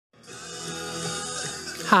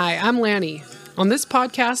Hi, I'm Lanny. On this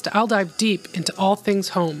podcast, I'll dive deep into all things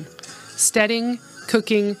home. Steading,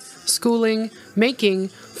 cooking, schooling, making,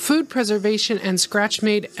 food preservation, and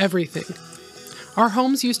scratch-made everything. Our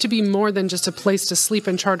homes used to be more than just a place to sleep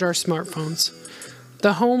and charge our smartphones.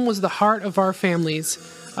 The home was the heart of our families,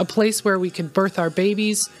 a place where we could birth our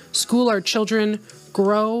babies, school our children,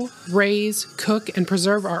 grow, raise, cook, and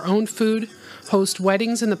preserve our own food, host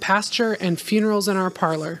weddings in the pasture, and funerals in our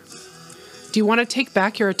parlor. Do you want to take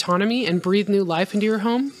back your autonomy and breathe new life into your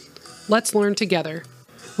home? Let's learn together.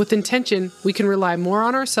 With intention, we can rely more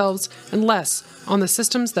on ourselves and less on the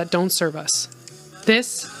systems that don't serve us.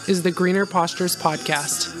 This is the Greener Pastures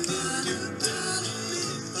Podcast.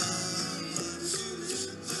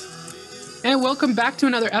 And welcome back to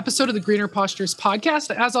another episode of the Greener Pastures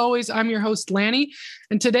Podcast. As always, I'm your host, Lanny,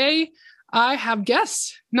 and today I have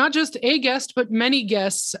guests, not just a guest, but many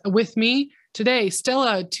guests with me today.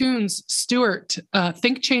 Stella, Tunes, Stuart,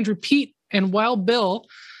 Think, Change, Repeat, and Wild Bill.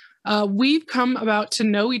 We've come about to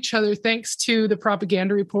know each other thanks to the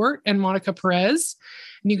Propaganda Report and Monica Perez.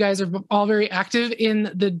 And you guys are all very active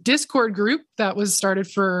in the Discord group that was started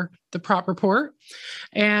for the Prop Report.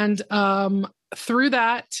 And through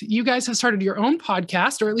that, you guys have started your own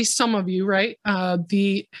podcast, or at least some of you, right?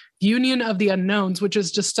 The Union of the Unknowns, which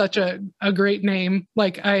is just such a great name.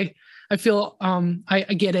 Like I feel I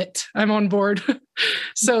get it. I'm on board.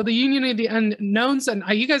 So the Union of the Unknowns, and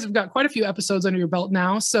you guys have got quite a few episodes under your belt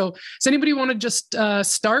now. So does anybody want to just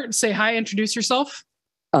start and say hi, introduce yourself?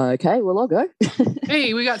 Okay, well, I'll go.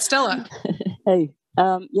 Hey, we got Stella. Hey,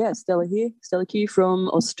 Stella here. Stella Q from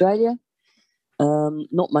Australia.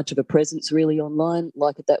 Not much of a presence really online,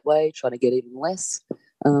 like it that way, trying to get even less.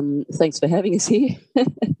 Thanks for having us here.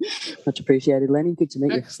 Much appreciated, Lenny. Good to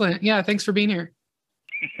meet you. Excellent. Yeah, thanks for being here.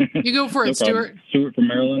 You go for it, Stuart. Stuart from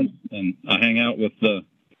Maryland, and I hang out with the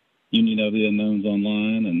Union of the Unknowns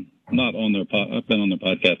online, and not on their I've been on their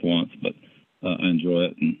podcast once, but I enjoy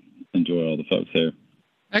it and enjoy all the folks there.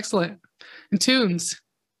 Excellent. And Tunes,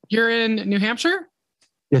 you're in New Hampshire?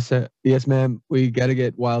 Yes, sir. Yes, ma'am. We got to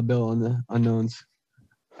get Wild Bill on the Unknowns.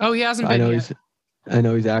 Oh, he hasn't been yet. I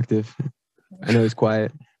know he's active. I know he's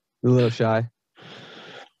quiet. A little shy.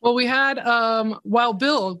 Well, we had Wild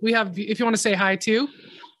Bill. We have, if you want to say hi too.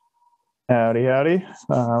 Howdy, howdy.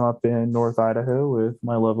 I'm up in North Idaho with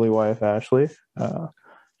my lovely wife, Ashley.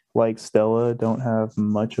 Like Stella, don't have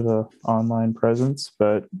much of a online presence,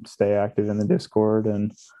 but stay active in the Discord.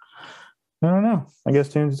 And I don't know. I guess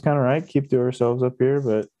Tunes is kind of right. Keep to ourselves up here,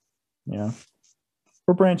 but yeah,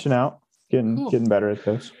 we're branching out, getting better at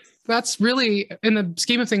this. That's really, in the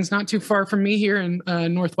scheme of things, not too far from me here in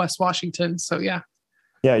Northwest Washington. So yeah.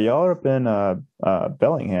 Yeah, y'all are up in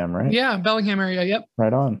Bellingham, right? Yeah, Bellingham area. Yep.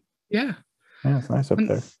 Right on. Yeah. Yeah, it's nice up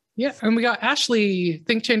there. Yeah, and we got Ashley,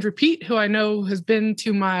 Think, Change, Repeat, who I know has been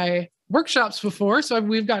to my workshops before, so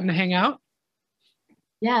we've gotten to hang out.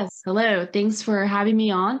 Yes. Hello. Thanks for having me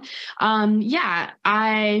on.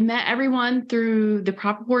 I met everyone through the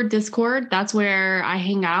Prop Report Discord. That's where I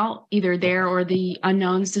hang out, either there or the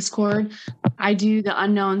Unknowns Discord. I do the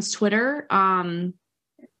Unknowns Twitter.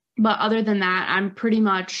 But other than that, I'm pretty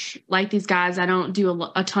much like these guys. I don't do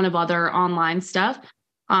a ton of other online stuff,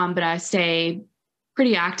 but I stay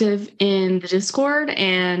pretty active in the Discord.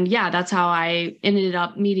 And yeah, that's how I ended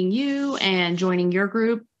up meeting you and joining your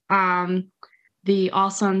group. The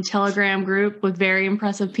awesome Telegram group with very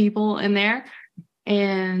impressive people in there.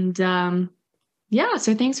 And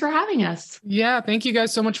so thanks for having us. Yeah, thank you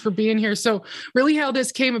guys so much for being here. So really how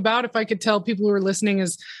this came about, if I could tell people who are listening,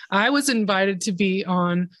 is I was invited to be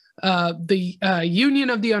on the Union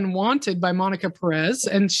of the Unwanted by Monica Perez.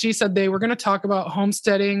 And she said they were going to talk about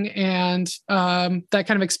homesteading, and that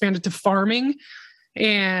kind of expanded to farming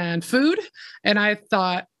and food. And I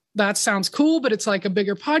thought, that sounds cool, but it's like a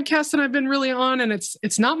bigger podcast than I've been really on. And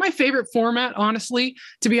it's not my favorite format, honestly,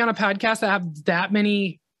 to be on a podcast that have that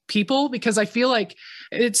many people, because I feel like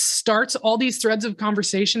it starts all these threads of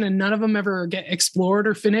conversation and none of them ever get explored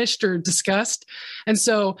or finished or discussed. And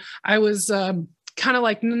so I was kind of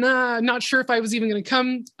like, not sure if I was even going to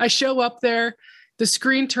come. I show up there, the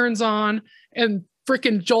screen turns on, and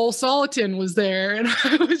freaking Joel Salatin was there. And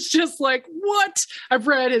I was just like, what? I've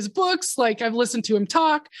read his books. Like, I've listened to him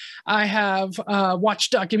talk. I have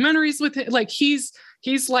watched documentaries with him. Like, he's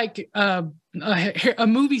like a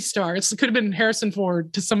movie star. It could have been Harrison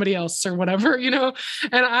Ford to somebody else or whatever, you know?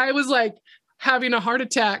 And I was like having a heart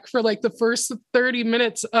attack for like the first 30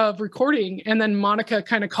 minutes of recording. And then Monica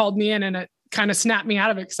kind of called me in, and it kind of snapped me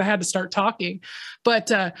out of it because I had to start talking.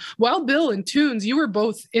 But Wild Bill and Tunes, you were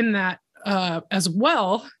both in that as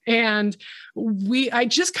well. And I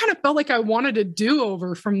just kind of felt like I wanted a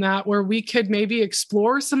do-over from that, where we could maybe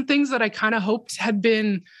explore some things that I kind of hoped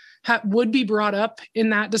would be brought up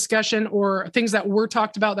in that discussion, or things that were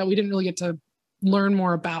talked about that we didn't really get to learn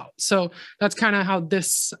more about. So that's kind of how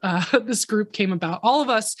this group came about. All of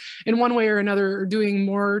us, in one way or another, are doing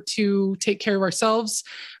more to take care of ourselves,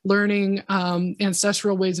 learning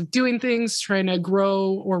ancestral ways of doing things, trying to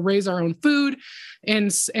grow or raise our own food,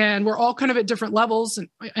 and we're all kind of at different levels,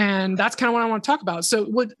 and that's kind of what I want to talk about.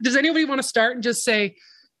 So, does anybody want to start and just say,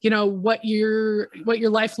 what your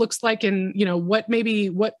life looks like, and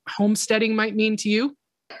what homesteading might mean to you?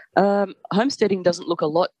 Homesteading doesn't look a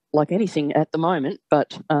lot like anything at the moment,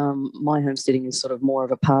 but my homesteading is sort of more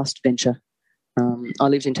of a past venture. I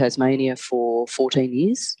lived in Tasmania for 14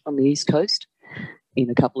 years on the east coast, in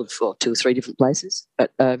a couple of 2 or 3 different places,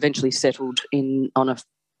 but eventually settled on a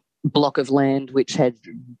block of land which had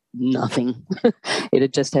nothing. It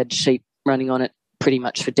had just had sheep running on it pretty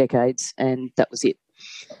much for decades, and that was it.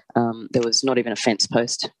 There was not even a fence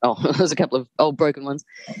post. There was a couple of old broken ones.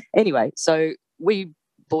 Anyway, so we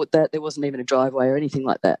bought that. There wasn't even a driveway or anything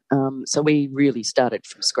like that. So we really started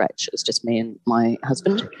from scratch. It was just me and my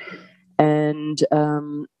husband. And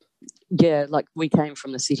we came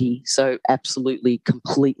from the city, so absolutely,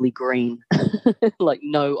 completely green, like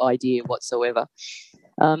no idea whatsoever.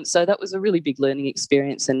 So that was a really big learning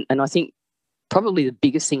experience. And I think probably the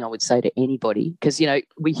biggest thing I would say to anybody, because,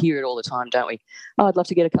 we hear it all the time, don't we? Oh, I'd love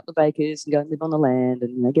to get a couple of acres and go and live on the land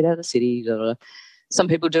and get out of the city. Blah, blah, blah. Some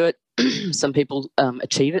people do it. Some people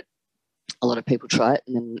achieve it. A lot of people try it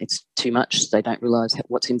and then it's too much. They don't realise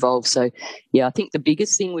what's involved. So, yeah, I think the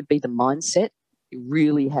biggest thing would be the mindset. You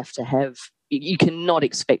really have to have – you cannot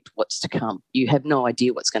expect what's to come. You have no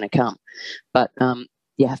idea what's going to come. But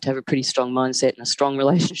you have to have a pretty strong mindset and a strong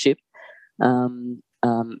relationship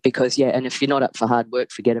because, and if you're not up for hard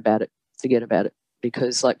work, forget about it.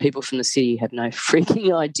 Because, like, people from the city have no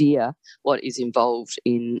freaking idea what is involved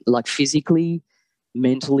in, like, physically,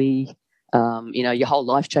 mentally, your whole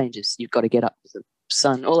life changes. You've got to get up with the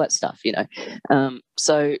sun, all that stuff,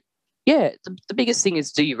 So, the biggest thing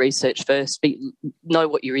is do your research first. Know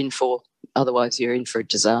what you're in for. Otherwise, you're in for a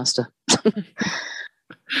disaster. I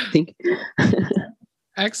think.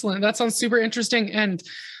 Excellent. That sounds super interesting. And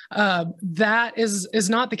that is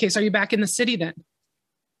not the case. Are you back in the city then?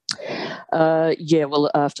 Well,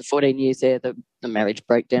 after 14 years there, the marriage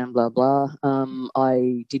breakdown, blah, blah.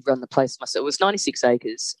 I did run the place myself. It was 96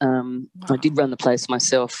 acres. Wow. I did run the place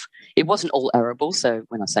myself. It wasn't all arable. So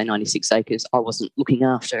when I say 96 acres, I wasn't looking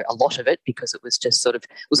after a lot of it because it was just sort of,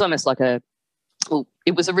 it was almost like it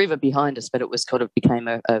was a river behind us, but it was kind of became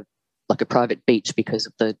a private beach because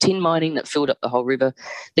of the tin mining that filled up the whole river.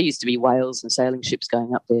 There used to be whales and sailing ships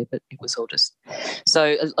going up there, but it was all just,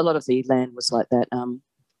 so a lot of the land was like that.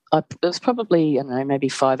 It was probably, I don't know, maybe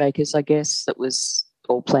 5 acres, I guess, that was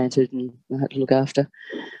all planted and I had to look after.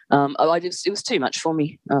 It was too much for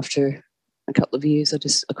me after a couple of years.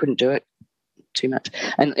 I couldn't do it, too much.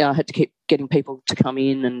 And I had to keep getting people to come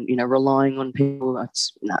in and, relying on people.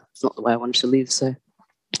 It's not the way I wanted to live. So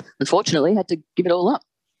unfortunately, I had to give it all up.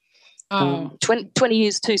 20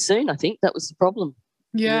 years too soon, I think. That was the problem.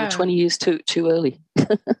 Yeah. 20 years too early.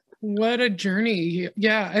 What a journey.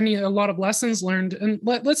 Yeah. And a lot of lessons learned. And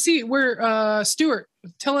let's see where, Stuart,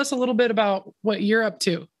 tell us a little bit about what you're up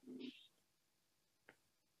to.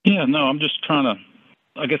 Yeah, no, I'm just trying to,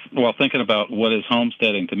 I guess, thinking about what is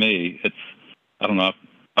homesteading to me, I don't know,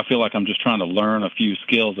 I feel like I'm just trying to learn a few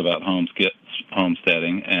skills about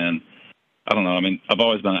homesteading. And I don't know, I mean, I've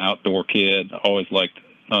always been an outdoor kid. I always liked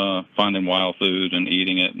finding wild food and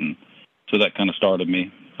eating it. And so that kind of started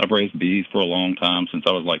me. I've raised bees for a long time, since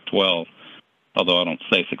I was like 12, although I don't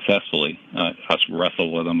say successfully. I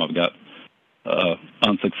wrestle with them. I've got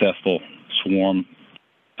unsuccessful swarm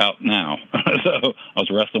out now. So I was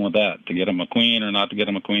wrestling with that, to get them a queen or not to get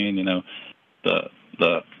them a queen,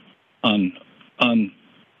 the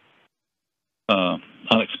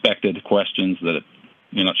unexpected questions that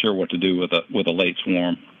you're not sure what to do with a late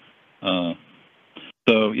swarm.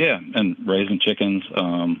 So, yeah, and raising chickens,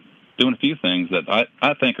 doing a few things that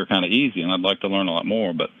I think are kind of easy, and I'd like to learn a lot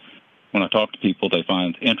more. But when I talk to people, they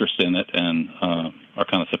find interest in it and are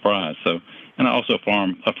kind of surprised. So, and I also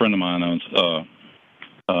farm. A friend of mine owns.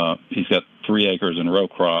 He's got 3 acres in row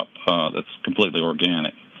crop that's completely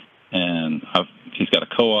organic, and he's got a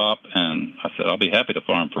co-op. And I said I'll be happy to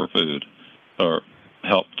farm for food or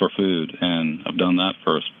help for food, and I've done that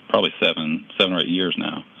for probably 7 or 8 years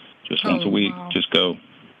now. Just once a week, wow. Just go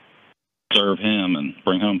serve him and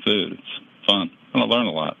bring home food. It's fun. And I learn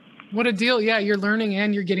a lot. What a deal. Yeah, you're learning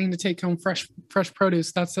and you're getting to take home fresh fresh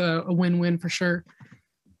produce, that's a win-win for sure.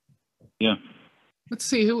 Yeah. Let's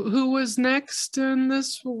see who was next in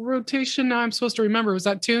this rotation. Now I'm supposed to remember. Was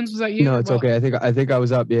that Tunes? Was that you? No, it's okay. I think I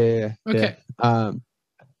was up. Yeah. Okay.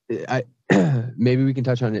 I maybe we can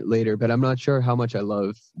touch on it later, but I'm not sure how much I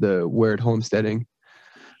love the word homesteading.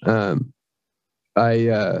 I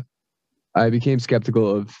became skeptical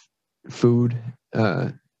of food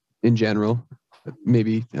in general,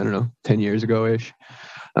 maybe, I don't know, 10 years ago-ish.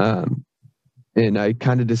 And I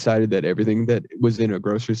kind of decided that everything that was in a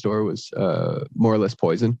grocery store was more or less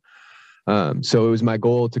poison. So it was my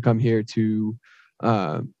goal to come here to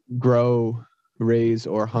grow, raise,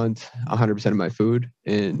 or hunt 100% of my food.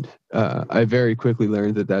 And I very quickly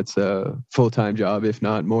learned that that's a full-time job, if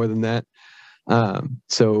not more than that.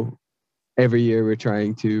 So every year we're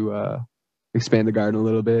trying to expand the garden a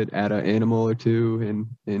little bit, add an animal or two,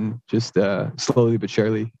 and just slowly but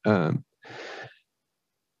surely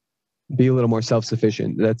be a little more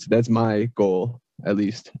self-sufficient. That's my goal, at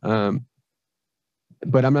least. But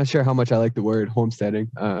I'm not sure how much I like the word homesteading.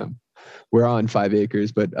 We're on 5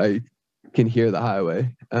 acres, but I can hear the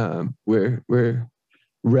highway. We're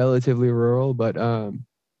relatively rural, but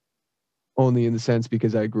only in the sense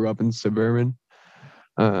because I grew up in suburban.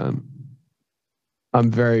 I'm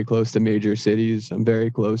very close to major cities. I'm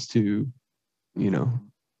very close to,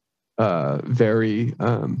 very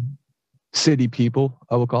city people,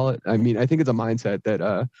 I will call it. I mean, I think it's a mindset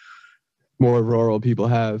that more rural people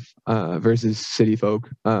have versus city folk.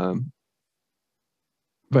 But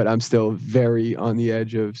I'm still very on the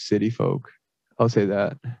edge of city folk. I'll say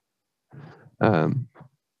that. I'm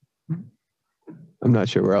not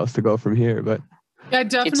sure where else to go from here, but yeah, I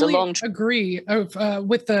definitely agree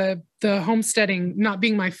with the homesteading not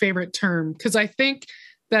being my favorite term, because I think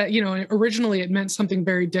that, originally it meant something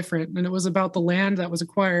very different, and it was about the land that was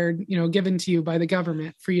acquired, given to you by the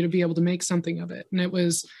government for you to be able to make something of it. And it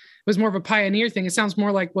was more of a pioneer thing. It sounds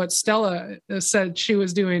more like what Stella said she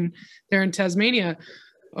was doing there in Tasmania.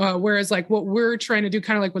 Whereas like what we're trying to do,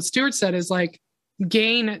 kind of like what Stuart said, is like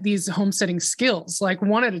gain these homesteading skills, like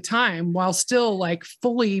one at a time, while still like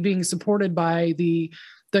fully being supported by the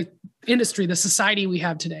industry, the society we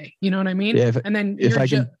have today. You know what I mean? Yeah, and then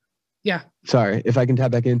yeah. Sorry, if I can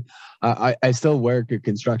tap back in, I still work a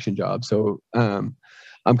construction job. So I'm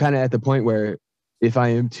kind of at the point where if I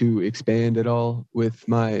am to expand at all with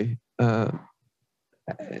my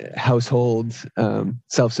household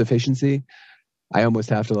self-sufficiency, I almost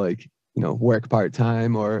have to work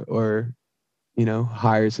part-time or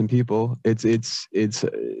hire some people. It's the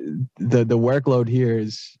workload here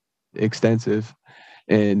is extensive,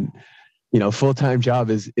 and full-time job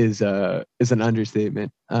is an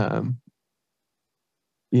understatement. I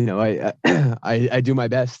do my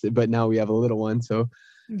best, but now we have a little one, so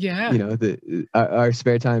yeah, our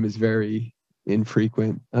spare time is very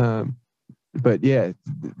infrequent. But yeah,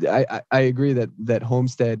 I agree that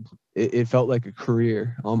homestead, it felt like a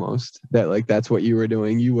career almost, that that's what you were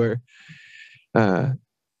doing. You were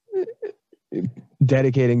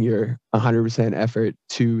dedicating your 100% effort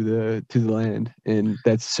to the land, and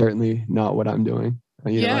that's certainly not what I'm doing.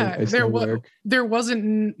 There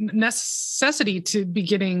wasn't necessity to be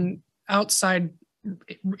getting outside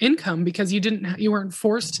income because you weren't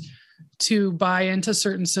forced to buy into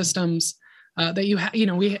certain systems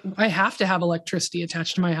that I have to have electricity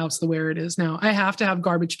attached to my house the way it is now. I have to have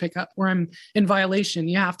garbage pickup where I'm in violation.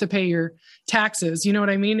 You have to pay your taxes. You know what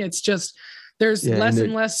I mean? It's just there's less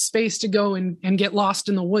and less space to go and get lost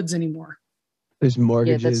in the woods anymore. There's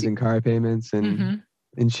mortgages and car payments and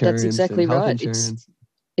insurance. That's exactly and health right. Insurance.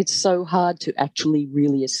 It's so hard to actually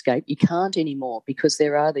really escape. You can't anymore because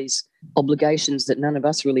there are these obligations that none of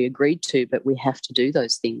us really agreed to, but we have to do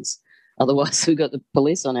those things. Otherwise, we've got the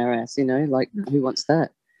police on our ass, who wants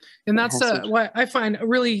that? And that's what I find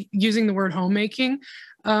really using the word homemaking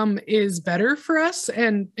is better for us.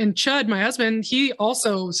 And Chud, my husband, he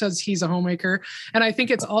also says he's a homemaker. And I think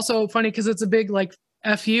it's also funny because it's a big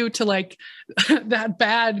F you to that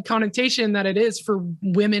bad connotation that it is for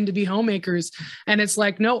women to be homemakers. And it's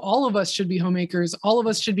no, all of us should be homemakers. All of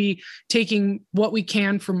us should be taking what we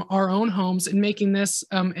can from our own homes and making this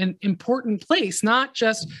an important place, not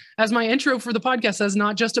just, as my intro for the podcast says,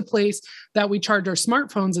 not just a place that we charge our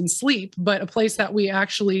smartphones and sleep, but a place that we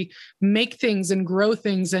actually make things and grow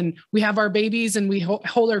things. And we have our babies and we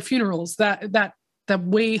hold our funerals, that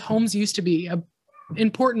way homes used to be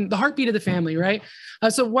important, the heartbeat of the family, right?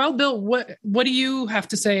 So Wild Bill, what do you have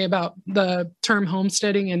to say about the term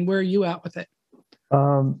homesteading and where are you at with it?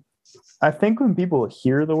 I think when people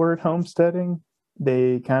hear the word homesteading,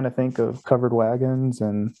 they kind of think of covered wagons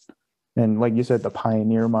and like you said, the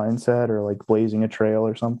pioneer mindset or blazing a trail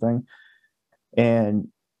or something. And,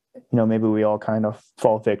 maybe we all kind of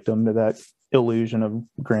fall victim to that illusion of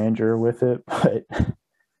grandeur with it. But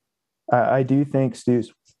I do think Stu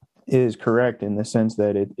is correct in the sense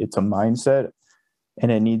that it's a mindset,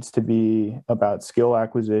 and it needs to be about skill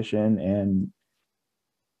acquisition and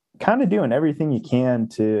kind of doing everything you can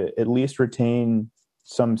to at least retain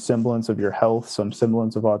some semblance of your health, some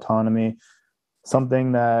semblance of autonomy,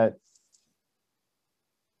 something that,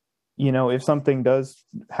 if something does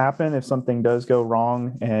happen, if something does go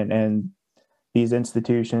wrong, and these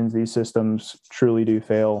institutions, these systems truly do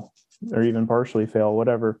fail, or even partially fail,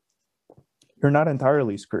 whatever, you're not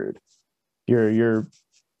entirely screwed. You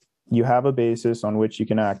have a basis on which you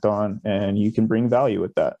can act on, and you can bring value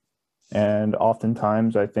with that. And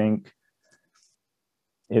oftentimes, I think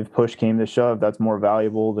if push came to shove, that's more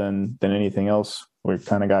valuable than anything else we've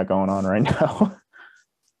kind of got going on right now.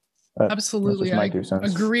 Absolutely. I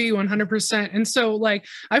agree 100%. And so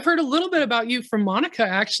I've heard a little bit about you from Monica,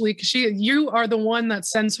 actually, because you are the one that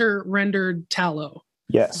sends her rendered tallow.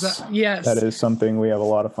 Yes. Yes. That is something we have a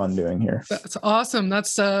lot of fun doing here. That's awesome.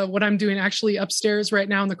 That's what I'm doing actually upstairs right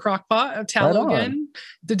now in the crock pot of tallow again.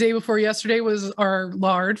 The day before yesterday was our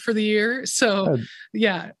lard for the year. So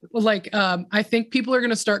yeah, I think people are going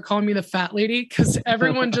to start calling me the fat lady, because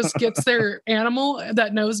everyone just gets their animal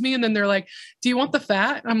that knows me. And then they're like, do you want the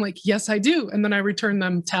fat? I'm like, yes, I do. And then I return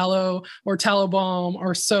them tallow or tallow balm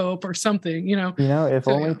or soap or something, if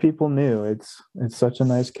only people knew. It's such a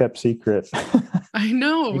nice kept secret. I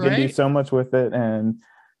know, you right? can do so much with it. And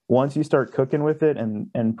once you start cooking with it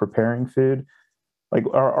and preparing food,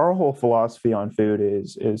 our whole philosophy on food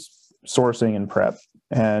is sourcing and prep.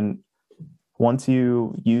 And once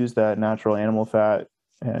you use that natural animal fat,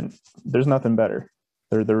 and there's nothing better.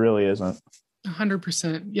 There really isn't.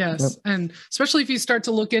 100%. Yes. Yep. And especially if you start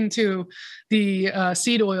to look into the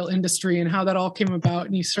seed oil industry and how that all came about,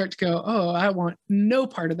 and you start to go, oh, I want no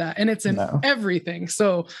part of that. And it's in everything.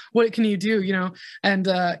 So what can you do, and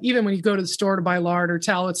even when you go to the store to buy lard or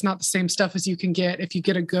tallow, it's not the same stuff as you can get if you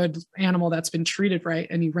get a good animal that's been treated right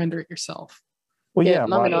and you render it yourself. Well, yeah,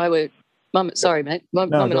 Mum and I were sorry, mate.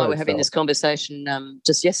 Mum and I were having this conversation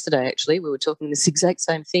just yesterday, actually. We were talking this exact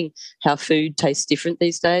same thing, how food tastes different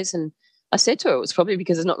these days. And I said to her, it was probably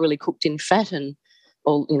because it's not really cooked in fat and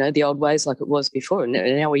all, the old ways like it was before. And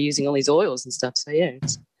now we're using all these oils and stuff. So, yeah,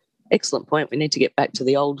 it's an excellent point. We need to get back to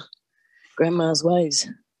the old grandma's ways.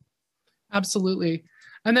 Absolutely.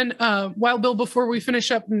 And then, Wild Bill, before we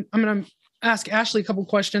finish up, I'm going to ask Ashley a couple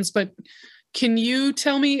questions, but can you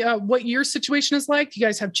tell me what your situation is like? Do you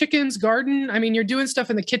guys have chickens, garden? I mean, you're doing stuff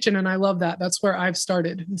in the kitchen, and I love that. That's where I've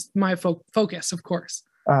started. It's my focus, of course.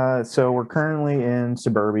 So we're currently in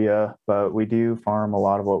suburbia, but we do farm a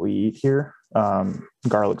lot of what we eat here.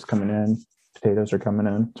 Garlic's coming in, potatoes are coming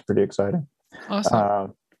in. It's pretty exciting.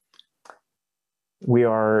 Awesome.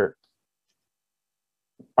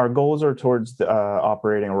 Our goals are towards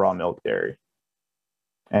operating a raw milk dairy,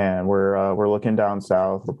 and we're looking down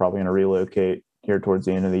south. We're probably going to relocate here towards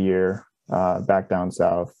the end of the year, back down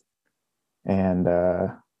south, and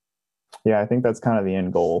I think that's kind of the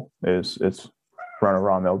end goal is run a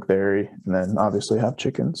raw milk dairy, and then obviously have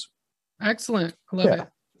chickens. Excellent. I love it.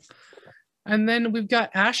 And then we've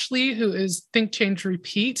got Ashley, who is Think Change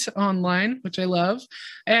Repeat online, which I love.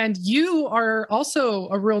 And you are also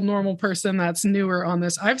a real normal person that's newer on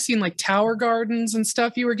this. I've seen tower gardens and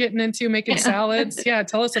stuff you were getting into, making salads. Yeah,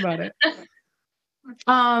 tell us about it.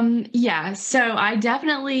 So I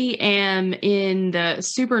definitely am in the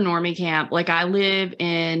super normie camp. I live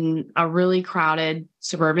in a really crowded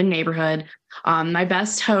suburban neighborhood. My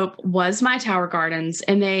best hope was my tower gardens,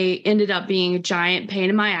 and they ended up being a giant pain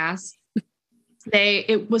in my ass.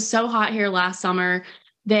 It was so hot here last summer.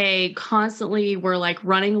 They constantly were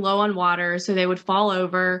running low on water, so they would fall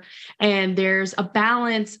over, and there's a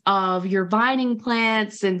balance of your vining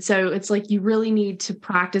plants. And so it's you really need to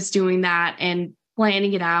practice doing that and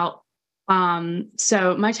planning it out.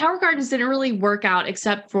 So my tower gardens didn't really work out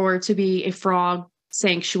except for to be a frog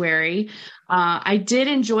sanctuary. I did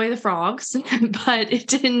enjoy the frogs, but it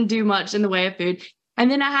didn't do much in the way of food. And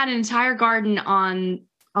then I had an entire garden on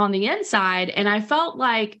the inside, and I felt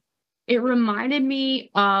it reminded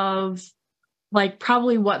me of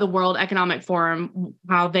probably what the World Economic Forum,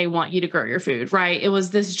 how they want you to grow your food, right? It was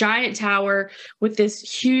this giant tower with this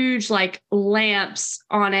huge lamps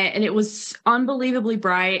on it, and it was unbelievably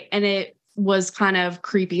bright, and it was kind of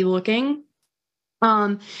creepy looking.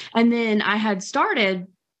 And then I had started,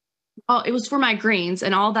 it was for my greens,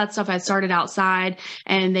 and all that stuff I started outside,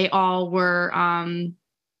 and they all were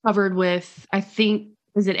covered with, I think,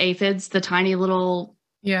 is it aphids, the tiny little,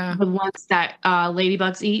 the ones that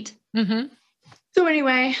ladybugs eat? Mm-hmm. So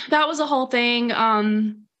anyway, that was a whole thing.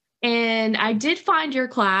 And I did find your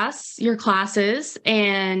classes,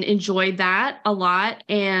 and enjoyed that a lot.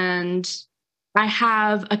 And I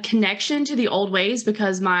have a connection to the old ways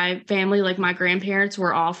because my family, like my grandparents,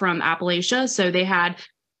 were all from Appalachia. So they had,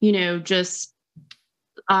 just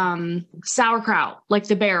sauerkraut, like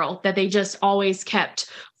the barrel that they just always kept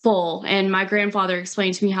full. And my grandfather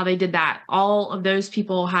explained to me how they did that. All of those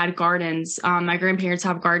people had gardens. My grandparents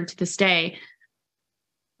have a garden to this day.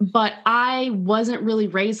 But I wasn't really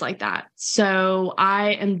raised like that. So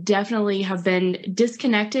I am definitely have been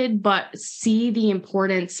disconnected, but see the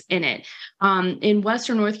importance in it. In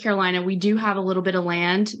Western North Carolina, we do have a little bit of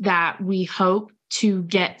land that we hope to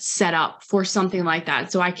get set up for something like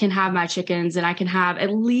that. So I can have my chickens and I can have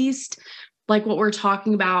at least like what we're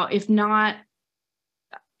talking about, if not,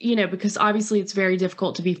 because obviously it's very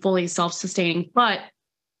difficult to be fully self-sustaining, but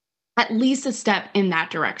at least a step in that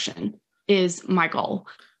direction is my goal.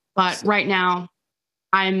 But right now,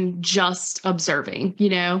 I'm just observing,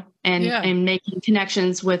 and making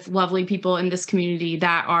connections with lovely people in this community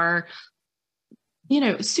that are,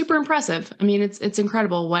 super impressive. I mean, it's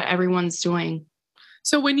incredible what everyone's doing.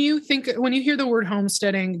 So when you hear the word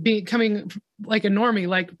homesteading becoming like a normie,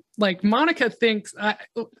 like Monica thinks, I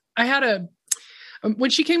had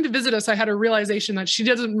when she came to visit us, I had a realization that she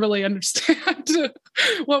doesn't really understand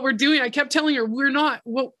what we're doing. I kept telling her, we're not,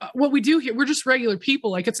 what we do here, we're just regular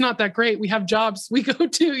people. Like, it's not that great. We have jobs we go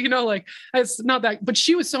to, it's not that, but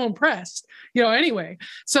she was so impressed, anyway.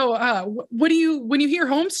 So when you hear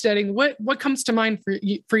homesteading, what comes to mind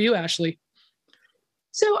for you, Ashley?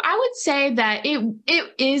 So I would say that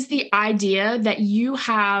it is the idea that you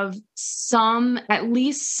have at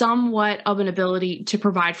least somewhat of an ability to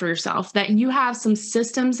provide for yourself, that you have some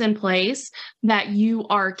systems in place that you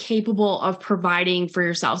are capable of providing for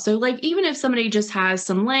yourself. So like, even if somebody just has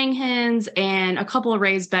some laying hens and a couple of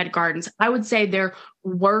raised bed gardens, I would say they're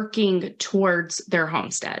working towards their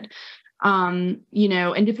homestead. And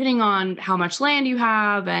depending on how much land you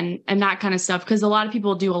have and that kind of stuff, because a lot of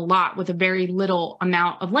people do a lot with a very little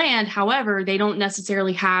amount of land. However, they don't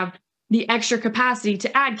necessarily have the extra capacity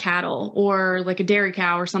to add cattle or like a dairy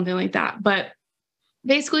cow or something like that. But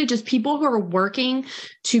basically just people who are working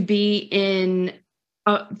to be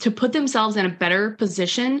to put themselves in a better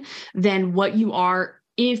position than what you are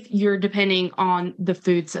if you're depending on the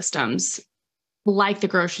food systems, like the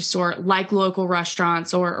grocery store, like local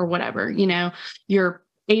restaurants or whatever, you're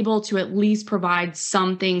able to at least provide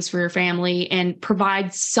some things for your family and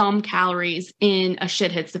provide some calories in a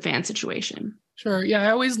shit hits the fan situation. Sure. Yeah. I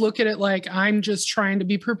always look at it like I'm just trying to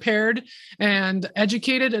be prepared and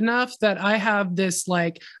educated enough that I have this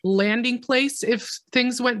like landing place if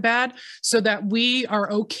things went bad so that we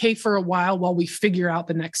are okay for a while we figure out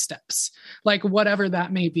the next steps, like whatever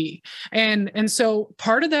that may be. And so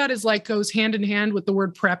part of that is like goes hand in hand with the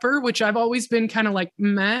word prepper, which I've always been kind of like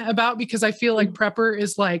meh about because I feel like prepper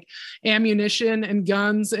is like ammunition and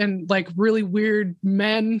guns and like really weird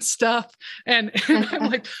men stuff. And I'm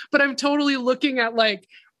like, but I'm totally looking at like,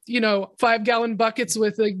 5-gallon buckets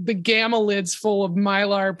with the gamma lids full of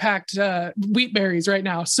Mylar packed wheat berries right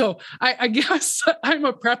now. So I guess I'm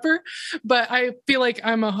a prepper, but I feel like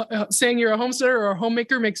saying you're a homesteader or a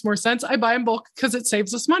homemaker makes more sense. I buy in bulk because it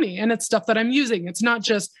saves us money and it's stuff that I'm using. It's not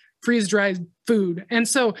just freeze-dried food. And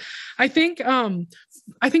so I think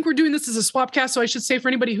we're doing this as a swap cast. So I should say for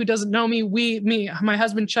anybody who doesn't know me, my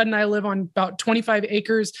husband, Chud, and I live on about 25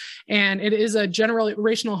 acres and it is a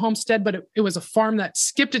generational homestead, but it was a farm that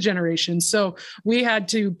skipped a generation. So we had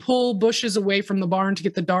to pull bushes away from the barn to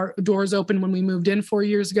get the doors open when we moved in 4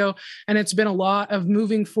 years ago. And it's been a lot of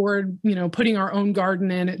moving forward, putting our own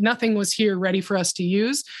garden in. Nothing was here ready for us to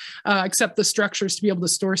use, except the structures to be able to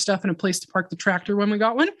store stuff and a place to park the tractor when we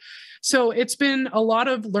got one. So it's been a lot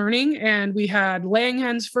of learning, and we had laying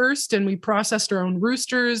hens first and we processed our own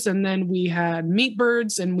roosters, and then we had meat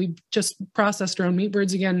birds and we just processed our own meat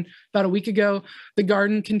birds again about a week ago. The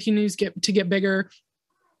garden continues to get bigger.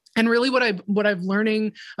 And really what I've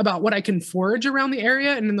learning about what I can forage around the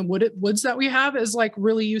area and in the woods that we have is like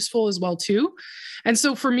really useful as well too. And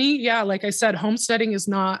so for me, yeah, like I said, homesteading is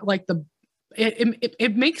not like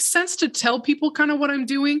it makes sense to tell people kind of what I'm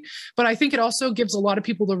doing, but I think it also gives a lot of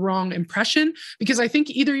people the wrong impression because I think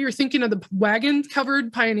either you're thinking of the wagon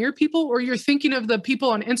covered pioneer people or you're thinking of the people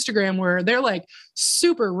on Instagram where they're like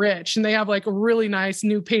super rich and they have like a really nice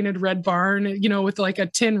new painted red barn, with like a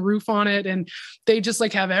tin roof on it. And they just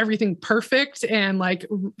like have everything perfect and like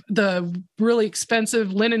the really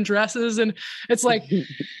expensive linen dresses. And it's like,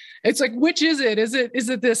 it's like, which is it? Is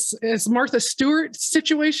it this is Martha Stewart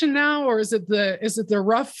situation now, or is it the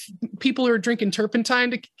rough people who are drinking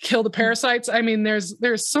turpentine to kill the parasites? I mean,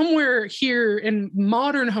 there's somewhere here in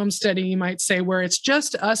modern homesteading, you might say, where it's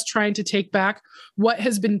just us trying to take back what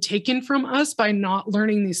has been taken from us by not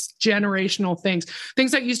learning these generational things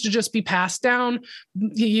that used to just be passed down.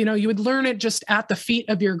 You know, you would learn it just at the feet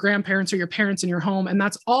of your grandparents or your parents in your home, and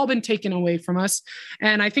that's all been taken away from us.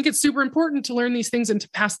 And I think it's super important to learn these things and to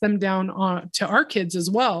pass them down to our kids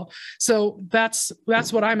as well. So that's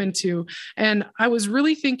what I'm into. And I was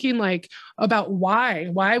really thinking like about why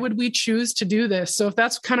would we choose to do this? So if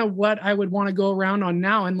that's kind of what I would want to go around on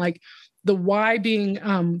now, and like the why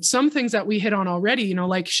being some things that we hit on already, you know,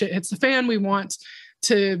 like shit hits the fan. We want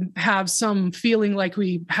to have some feeling like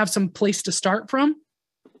we have some place to start from.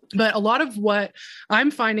 But a lot of what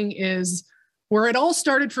I'm finding is where it all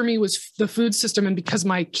started for me was the food system. And because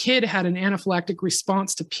my kid had an anaphylactic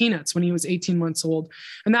response to peanuts when he was 18 months old.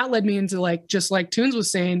 And that led me into like, just like Toons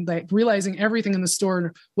was saying, like realizing everything in the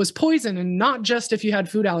store was poison, and not just if you had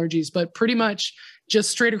food allergies, but pretty much just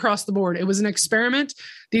straight across the board. It was an experiment.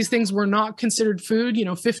 These things were not considered food,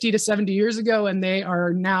 50 to 70 years ago, and they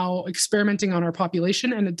are now experimenting on our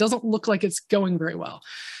population, and it doesn't look like it's going very well.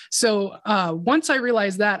 So once I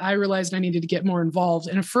realized that, I realized I needed to get more involved.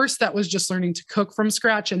 And at first that was just learning to cook from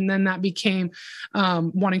scratch. And then that became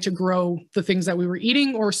wanting to grow the things that we were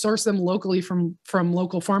eating or source them locally from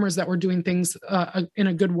local farmers that were doing things in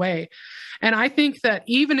a good way. And I think that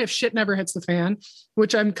even if shit never hits the fan,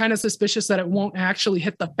 which I'm kind of suspicious that it won't actually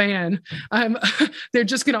hit the fan, they're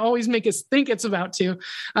just going to always make us think it's about to.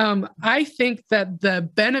 I think that the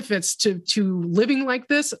benefits to living like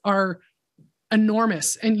this are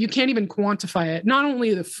enormous, and you can't even quantify it. Not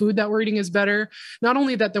only the food that we're eating is better, not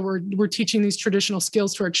only that we're teaching these traditional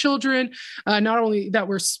skills to our children, not only that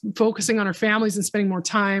we're focusing on our families and spending more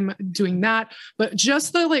time doing that, but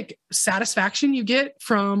just the like satisfaction you get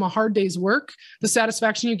from a hard day's work, the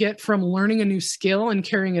satisfaction you get from learning a new skill and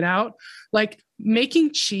carrying it out. Like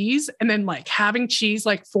making cheese and then like having cheese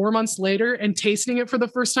like 4 months later and tasting it for the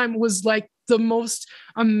first time was like the most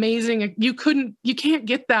amazing. You can't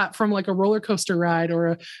get that from like a roller coaster ride or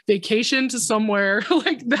a vacation to somewhere.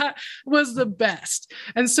 Like that was the best.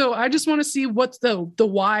 And so I just want to see what the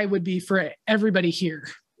why would be for everybody here.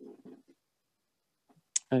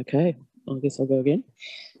 Okay, I guess I'll go again.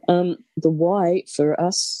 The why for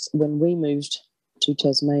us when we moved to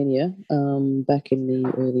Tasmania back in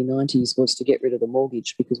the early 90s was to get rid of the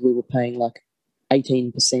mortgage, because we were paying like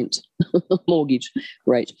 18% mortgage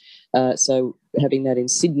rate. So having that in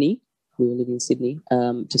Sydney, we were living in Sydney,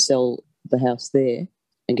 to sell the house there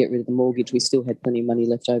and get rid of the mortgage, we still had plenty of money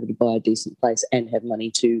left over to buy a decent place and have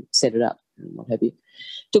money to set it up and what have you.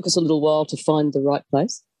 Took us a little while to find the right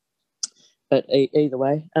place, but either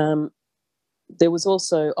way. There was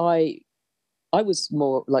also, I was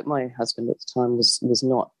more like my husband at the time was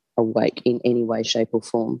not awake in any way, shape or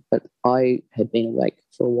form, but I had been awake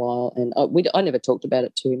for a while, and I never talked about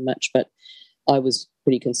it to him much, but I was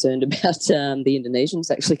pretty concerned about the Indonesians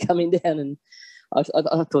actually coming down, and I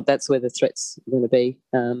thought that's where the threats were going to be.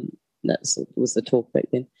 That was the talk back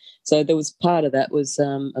then. So there was part of that was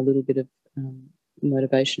a little bit of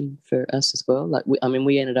motivation for us as well. Like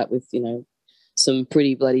we ended up with some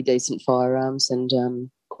pretty bloody decent firearms and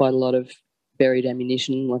quite a lot of buried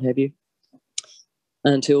ammunition, what have you,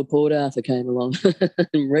 until Port Arthur came along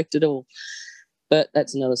and wrecked it all. But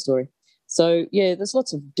that's another story. So, yeah, there's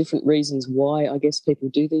lots of different reasons why I guess people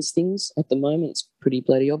do these things. At the moment, it's pretty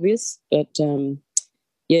bloody obvious. But,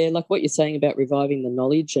 yeah, like what you're saying about reviving the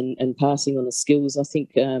knowledge and passing on the skills, I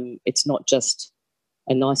think it's not just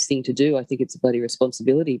a nice thing to do. I think it's a bloody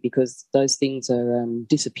responsibility, because those things are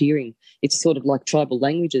disappearing. It's sort of like tribal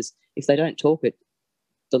languages. If they don't talk it,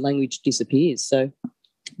 the language disappears. So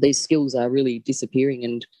these skills are really disappearing,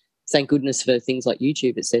 and thank goodness for things like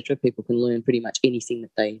YouTube, etc. People can learn pretty much anything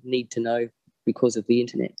that they need to know because of the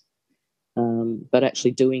internet. But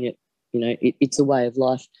actually doing it, it's a way of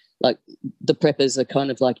life. Like the preppers are kind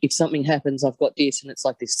of like, if something happens, I've got this, and it's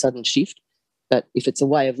like this sudden shift. But if it's a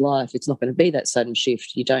way of life, it's not going to be that sudden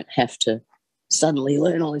shift. You don't have to suddenly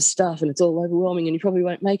learn all this stuff and it's all overwhelming and you probably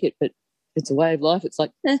won't make it. But it's a way of life. It's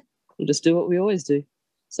like, we'll just do what we always do.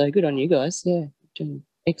 So good on you guys. Yeah, doing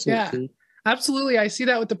excellent. Yeah, absolutely. I see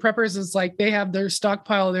that with the preppers. Is like they have their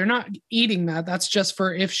stockpile. They're not eating that. That's just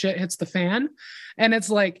for if shit hits the fan. And it's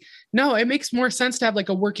like, no, it makes more sense to have like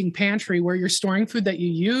a working pantry where you're storing food that you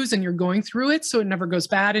use and you're going through it so it never goes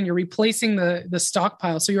bad, and you're replacing the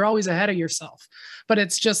stockpile. So you're always ahead of yourself. But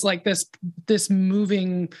it's just like this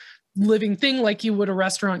moving living thing like you would a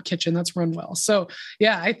restaurant kitchen that's run well. So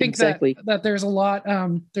yeah, I think Exactly. that there's a lot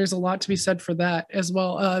to be said for that as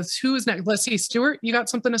well. Who is next? Let's see, Stuart, you got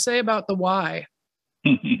something to say about the why?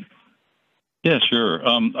 Yeah, sure.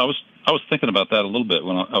 I was thinking about that a little bit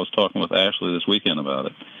when I was talking with Ashley this weekend about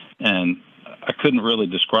it, and I couldn't really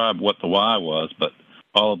describe what the why was, but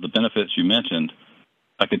all of the benefits you mentioned,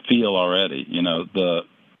 I could feel already. You know, the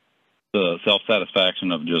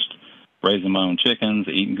self-satisfaction of just raising my own chickens,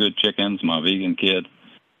 eating good chickens. My vegan kid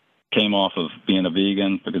came off of being a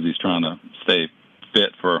vegan because he's trying to stay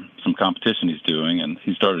fit for some competition he's doing, and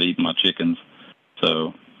he started eating my chickens.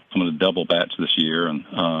 So I'm going to double batch this year, and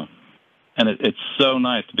it's so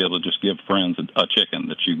nice to be able to just give friends a chicken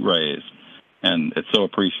that you raise, and it's so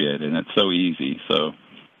appreciated, and it's so easy. So,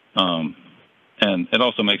 and it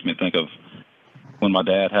also makes me think of when my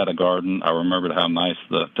dad had a garden. I remembered how nice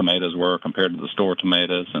the tomatoes were compared to the store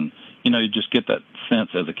tomatoes, and you just get that sense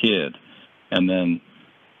as a kid. And then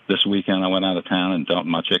this weekend I went out of town and dumped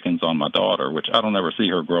my chickens on my daughter, which I don't ever see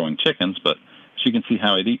her growing chickens, but she can see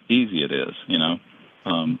how easy it is.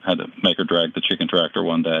 Had to make her drag the chicken tractor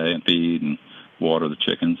one day and feed and water the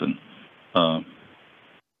chickens, and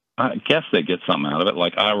I guess they get something out of it,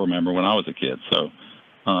 like I remember when I was a kid. So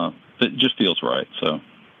it just feels right. So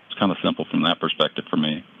it's kind of simple from that perspective for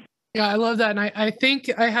me. Yeah, I love that. And I think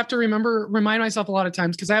I have to remind myself a lot of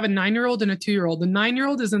times, because I have a 9-year-old and a 2-year-old. The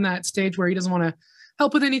 9-year-old is in that stage where he doesn't want to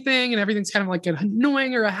help with anything and everything's kind of like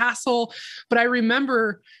annoying or a hassle. But I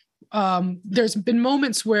remember there's been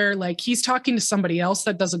moments where like he's talking to somebody else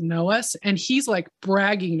that doesn't know us, and he's like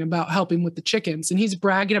bragging about helping with the chickens, and he's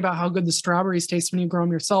bragging about how good the strawberries taste when you grow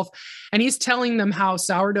them yourself, and he's telling them how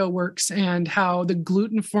sourdough works and how the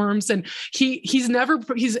gluten forms, and he's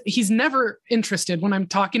never interested when I'm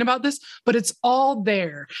talking about this, but it's all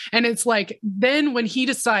there. And it's like then when he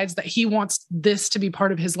decides that he wants this to be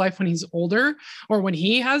part of his life when he's older or when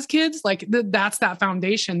he has kids, like that's that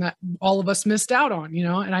foundation that all of us missed out on,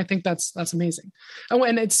 and I think that's amazing.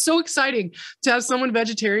 And it's so exciting to have someone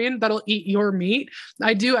vegetarian that'll eat your meat.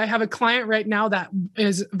 I have a client right now that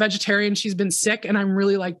is vegetarian. She's been sick, and I'm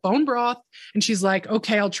really like bone broth. And she's like,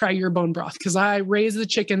 okay, I'll try your bone broth, because I raised the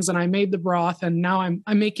chickens and I made the broth, and now I'm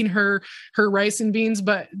making her rice and beans,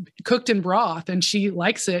 but cooked in broth, and she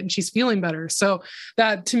likes it and she's feeling better. So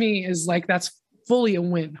that to me is like, that's fully a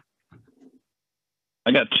win.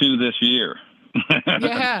 I got 2 this year.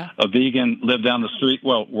 Yeah. A vegan lived down the street,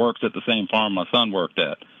 works at the same farm my son worked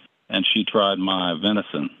at, and she tried my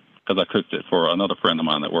venison because I cooked it for another friend of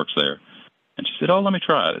mine that works there. And she said, oh, let me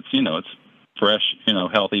try it. It's fresh,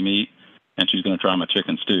 healthy meat, and she's going to try my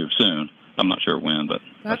chicken stew soon. I'm not sure when, but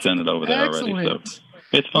I sent it over there already. So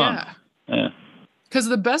it's fun. Yeah. Because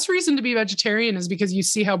the best reason to be vegetarian is because you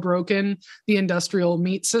see how broken the industrial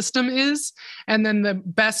meat system is. And then the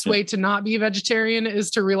best way to not be vegetarian is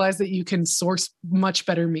to realize that you can source much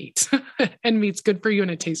better meat and meat's good for you and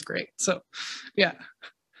it tastes great. So, yeah.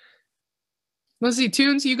 Let's see,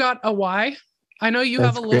 Tunes, you got a why? I know you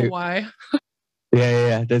have a little why.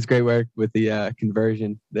 Yeah. That's great work with the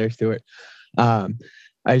conversion there, Stuart. I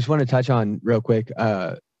just want to touch on real quick.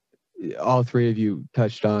 All three of you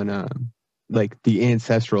touched on like the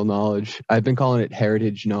ancestral knowledge. I've been calling it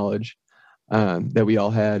heritage knowledge that we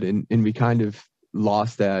all had, and we kind of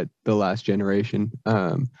lost that the last generation.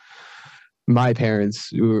 My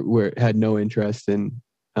parents had no interest in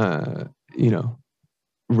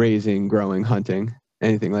raising, growing, hunting,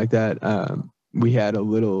 anything like that. We had a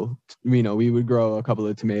little, we would grow a couple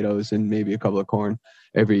of tomatoes and maybe a couple of corn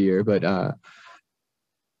every year, but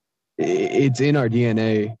it's in our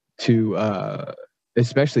DNA to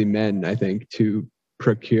especially men, I think, to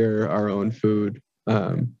procure our own food.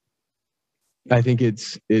 I think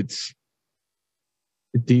it's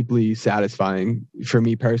deeply satisfying for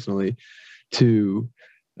me personally to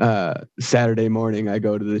Saturday morning I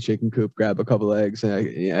go to the chicken coop, grab a couple eggs, and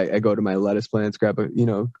I go to my lettuce plants, grab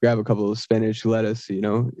a couple of spinach, lettuce,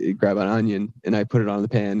 grab an onion, and I put it on the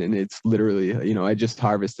pan, and it's literally, I just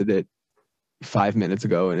harvested it 5 minutes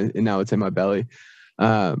ago, and now it's in my belly.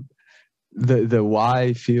 The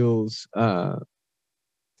why feels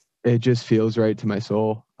it just feels right to my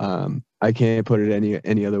soul. I can't put it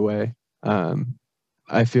any other way.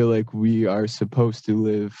 I feel like we are supposed to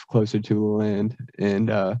live closer to the land, and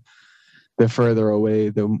the further away,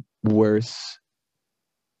 the worse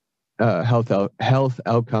health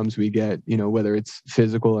outcomes we get, whether it's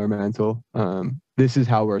physical or mental. This is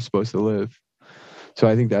how we're supposed to live. So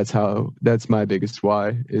I think that's my biggest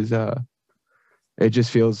why is it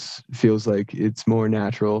just feels like it's more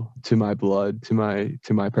natural to my blood, to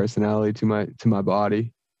my personality, to my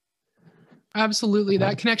body. Absolutely.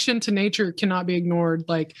 That connection to nature cannot be ignored.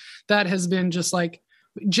 Like that has been just like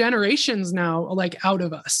generations now, like out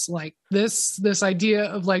of us. Like this idea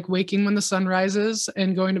of like waking when the sun rises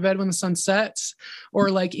and going to bed when the sun sets, or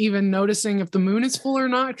like even noticing if the moon is full or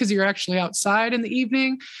not because you're actually outside in the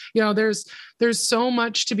evening. You know, there's so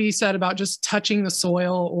much to be said about just touching the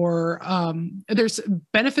soil, or there's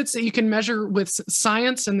benefits that you can measure with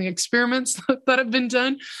science and the experiments that have been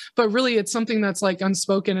done, but really it's something that's like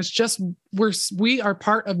unspoken. It's just we are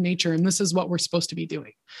part of nature, and this is what we're supposed to be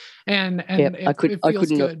doing. And Yep, it feels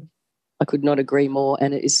good. I could not agree more.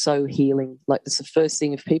 And it is so healing. Like, it's the first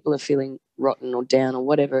thing, if people are feeling rotten or down or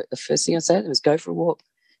whatever, the first thing I say to them is go for a walk.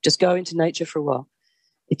 Just go into nature for a while.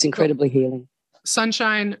 It's incredibly healing.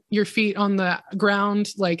 Sunshine, your feet on the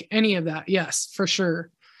ground, like any of that. Yes, for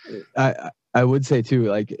sure. I would say too,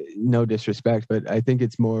 like, no disrespect, but I think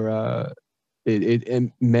it's more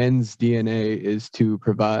men's DNA is to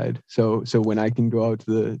provide. So when I can go out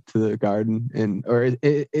to the garden or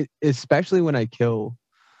especially when I kill,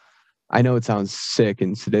 I know it sounds sick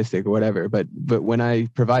and sadistic or whatever, but when I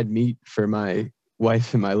provide meat for my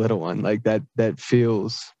wife and my little one, like that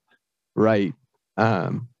feels right.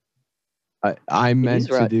 I'm meant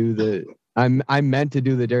to do I'm meant to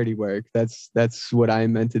do the dirty work. That's what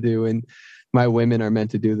I'm meant to do, and my women are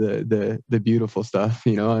meant to do the beautiful stuff.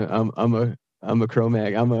 You know, I'm a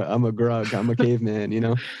Cro-Mag. I'm a grug. I'm a caveman. You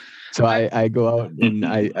know, so I go out and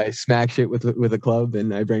I smack shit with a club,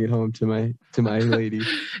 and I bring it home to my lady.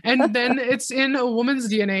 And then it's in a woman's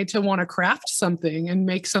DNA to want to craft something and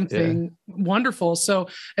make something wonderful. So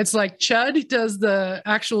it's like Chud does the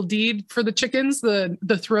actual deed for the chickens,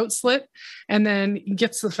 the throat slit, and then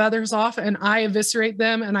gets the feathers off, and I eviscerate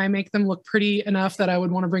them and I make them look pretty enough that I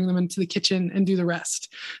would want to bring them into the kitchen and do the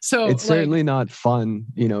rest. So it's certainly not fun.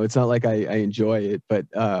 You know, it's not like I enjoy it, but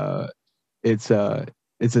it's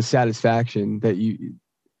a satisfaction that you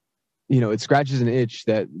know, it scratches an itch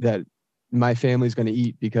that my family's going to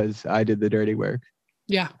eat because I did the dirty work.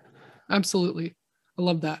 Yeah, absolutely. I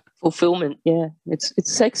love that. Fulfillment. Yeah. It's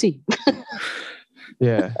sexy.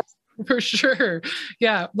 Yeah. For sure.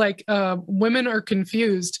 Yeah. Like women are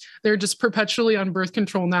confused. They're just perpetually on birth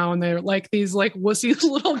control now. And they're like these like wussy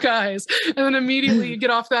little guys. And then immediately you get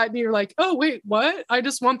off that and you're like, oh, wait, what? I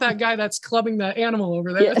just want that guy that's clubbing the animal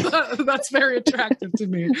over there. Yeah. That's very attractive to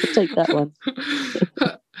me. I'll take that one.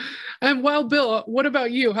 And well, Bill, what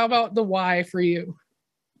about you? How about the why for you?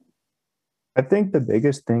 I think the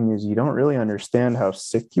biggest thing is you don't really understand how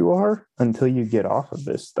sick you are until you get off of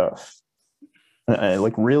this stuff.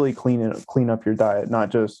 Like really clean up your diet, not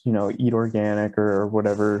just, you know, eat organic or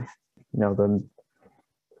whatever, you know,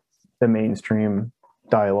 the mainstream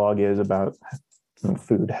dialogue is about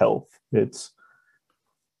food health. It's,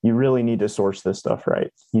 you really need to source this stuff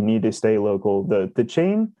right. You need to stay local. The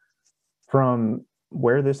chain from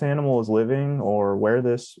where this animal is living or where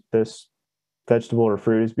this vegetable or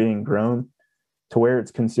fruit is being grown to where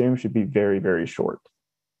it's consumed should be very, very short.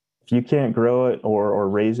 If you can't grow it or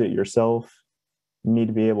raise it yourself, you need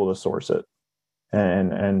to be able to source it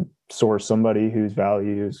and source somebody whose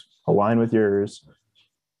values align with yours.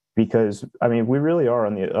 Because I mean, we really are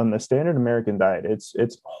on the standard American diet.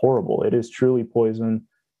 It's horrible. It is truly poison,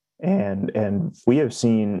 and we have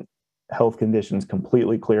seen health conditions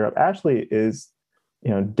completely clear up. Ashley is,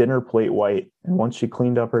 you know, dinner plate white, and once she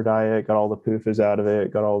cleaned up her diet, got all the PUFAs out of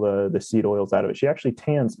it, got all the seed oils out of it, she actually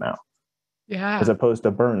tans now. Yeah, as opposed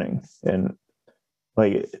to burning. And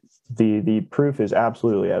like the proof is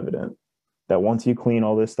absolutely evident that once you clean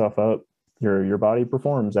all this stuff up, your body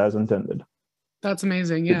performs as intended. That's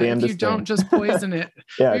amazing. Yeah. If you don't just poison it,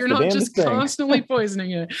 yeah, you're not just constantly poisoning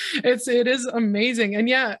it. It is amazing. And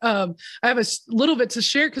yeah, I have a little bit to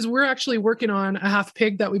share because we're actually working on a half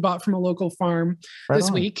pig that we bought from a local farm this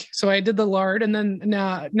week. So I did the lard, and then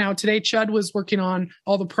now today Chud was working on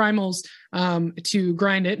all the primals to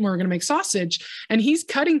grind it, and we're going to make sausage. And he's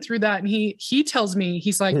cutting through that, and he tells me,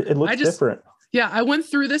 he's like, it looks different. Yeah, I went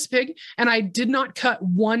through this pig and I did not cut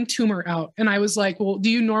one tumor out. And I was like, well, do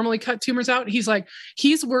you normally cut tumors out? He's like,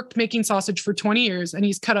 he's worked making sausage for 20 years and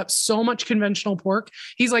he's cut up so much conventional pork.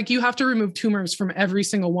 He's like, you have to remove tumors from every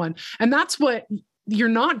single one. And that's what you're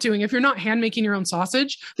not doing. If you're not hand making your own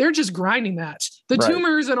sausage, they're just grinding that, the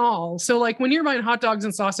tumors and all. So like when you're buying hot dogs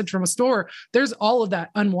and sausage from a store, there's all of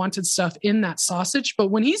that unwanted stuff in that sausage. But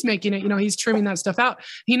when he's making it, you know, he's trimming that stuff out.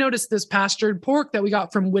 He noticed this pastured pork that we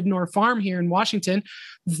got from Widnor Farm here in Washington.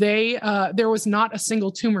 There was not a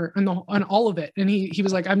single tumor on all of it. And he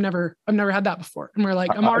was like, I've never had that before. And we're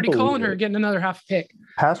like, I'm already calling her, getting another half pig.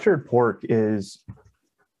 Pastured pork is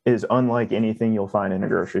unlike anything you'll find in a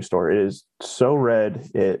grocery store. It is so red.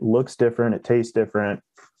 It looks different. It tastes different.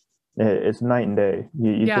 It's night and day.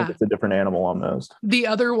 You Yeah. think it's a different animal almost. The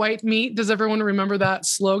other white meat. Does everyone remember that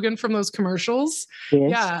slogan from those commercials?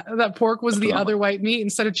 Yes. Yeah, that pork was the other white meat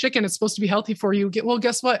instead of chicken. It's supposed to be healthy for you. Well,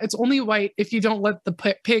 guess what? It's only white if you don't let the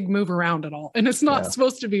pig move around at all, and it's not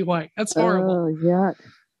supposed to be white. That's horrible. Oh, yeah.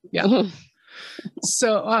 Yeah.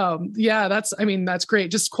 So, that's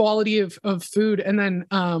great. Just quality of food, and then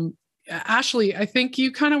Ashley, I think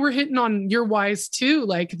you kind of were hitting on your whys too,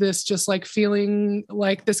 like this, just like feeling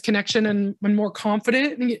like this connection and more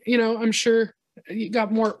confident. You know, I'm sure you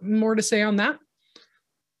got more to say on that.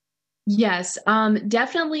 Yes,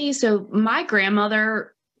 definitely. So my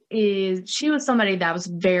grandmother she was somebody that was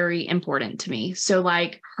very important to me. So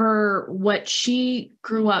like what she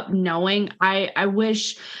grew up knowing, I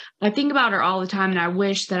think about her all the time, and I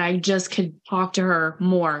wish that I just could talk to her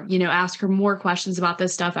more, ask her more questions about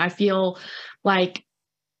this stuff. I feel like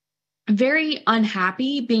very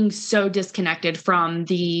unhappy being so disconnected from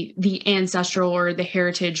the ancestral or the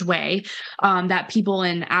heritage way that people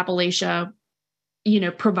in Appalachia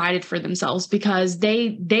provided for themselves, because they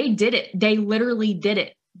did it. They literally did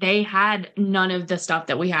it. They had none of the stuff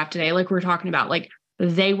that we have today. Like we're talking about, like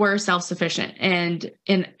they were self-sufficient and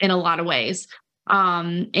in a lot of ways.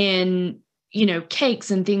 And, cakes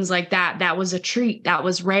and things like that, that was a treat, that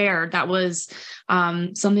was rare. That was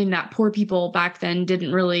something that poor people back then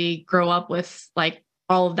didn't really grow up with, like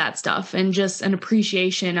all of that stuff, and just an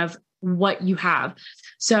appreciation of what you have.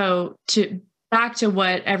 So back to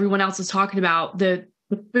what everyone else is talking about, the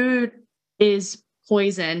food is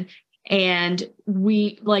poison, and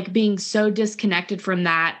we like being so disconnected from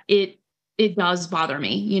that. It does bother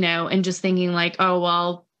me, and just thinking like, oh,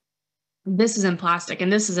 well, this is in plastic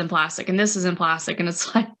and this is in plastic and this is in plastic. And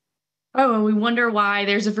it's like, oh, and we wonder why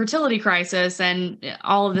there's a fertility crisis and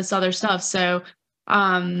all of this other stuff. So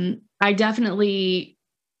I definitely,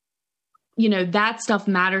 that stuff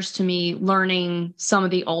matters to me, learning some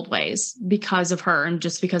of the old ways because of her and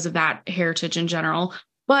just because of that heritage in general.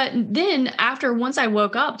 But then once I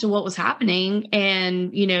woke up to what was happening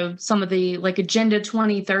and, some of the like Agenda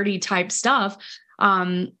 2030 type stuff,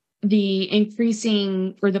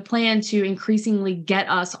 the plan to increasingly get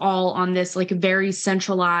us all on this like very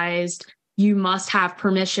centralized, you must have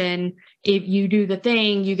permission. If you do the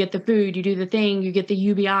thing, you get the food, you do the thing, you get the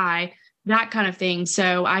UBI, that kind of thing.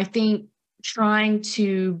 So I think trying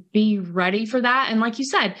to be ready for that. And like you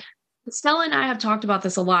said, Stella and I have talked about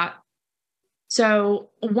this a lot.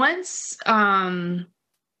 So once the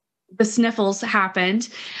sniffles happened,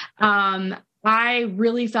 I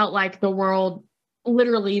really felt like the world,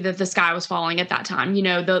 literally that the sky was falling at that time.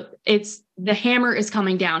 The hammer is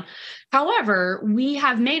coming down. However, we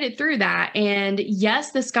have made it through that. And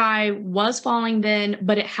yes, the sky was falling then,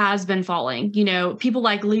 but it has been falling. People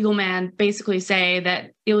like Legal Man basically say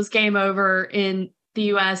that it was game over in the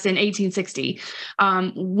US in 1860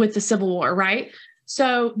 with the Civil War, right?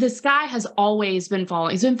 So the sky has always been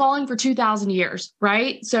falling. It's been falling for 2,000 years,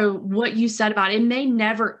 right? So what you said about it may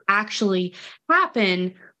never actually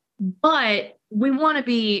happen, but we want to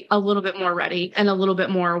be a little bit more ready and a little bit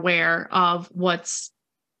more aware of what's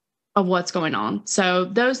going on. So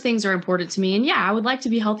those things are important to me. And yeah, I would like to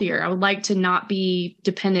be healthier. I would like to not be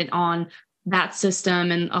dependent on that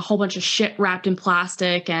system and a whole bunch of shit wrapped in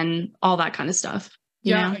plastic and all that kind of stuff.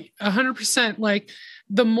 Yeah, 100%. Like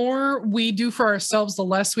the more we do for ourselves, the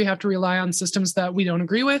less we have to rely on systems that we don't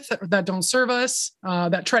agree with, that don't serve us,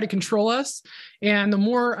 that try to control us. And the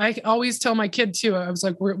more, I always tell my kid too, I was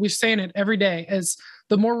like, we're saying it every day, is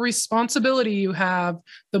the more responsibility you have,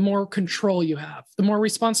 the more control you have. The more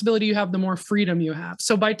responsibility you have, the more freedom you have.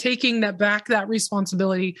 So by taking that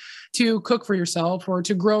responsibility to cook for yourself, or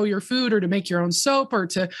to grow your food, or to make your own soap, or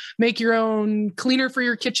to make your own cleaner for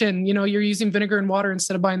your kitchen, you're using vinegar and water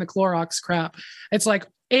instead of buying the Clorox crap. It's like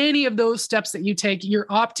any of those steps that you take, you're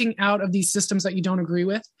opting out of these systems that you don't agree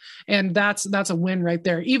with. And that's a win right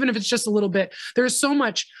there. Even if it's just a little bit, there's so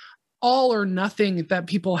much all or nothing that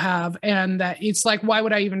people have, and that it's like, why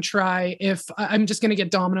would I even try if I'm just going to get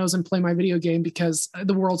Domino's and play my video game because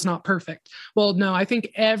the world's not perfect? Well, no, I think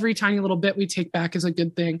every tiny little bit we take back is a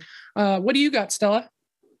good thing. What do you got, Stella?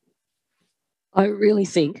 I really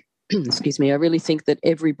think, excuse me, I really think that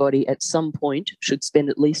everybody at some point should spend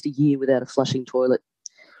at least a year without a flushing toilet,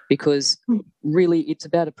 because really it's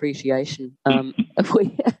about appreciation.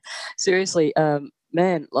 Seriously,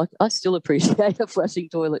 man, like I still appreciate a flushing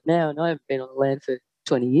toilet now, and I haven't been on the land for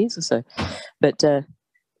 20 years or so. But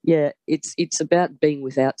yeah, it's about being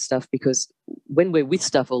without stuff, because when we're with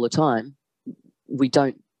stuff all the time, we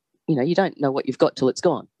don't, you don't know what you've got till it's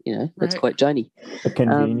gone. That's quite Joni. The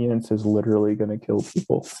convenience is literally going to kill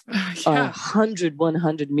people. Yeah. 100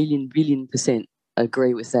 million billion %.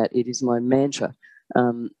 agree with that. It is my mantra.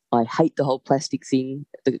 I hate the whole plastic thing,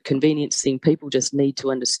 the convenience thing. People just need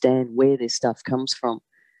to understand where their stuff comes from.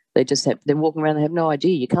 They're walking around, they have no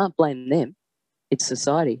idea. You can't blame them. It's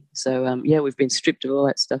society. So, we've been stripped of all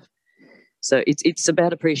that stuff. So it's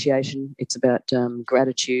about appreciation. It's about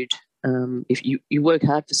gratitude. If you work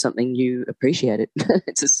hard for something, you appreciate it.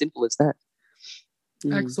 It's as simple as that.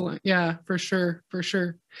 Excellent. Yeah, for sure.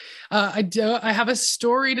 I have a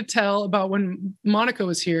story to tell about when Monica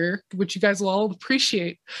was here, which you guys will all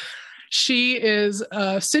appreciate. She is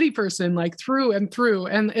a city person, like through and through.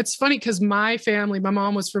 And it's funny because my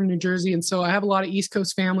mom was from New Jersey. And so I have a lot of East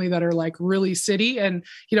Coast family that are like really city. And,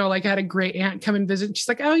 like I had a great aunt come and visit. And she's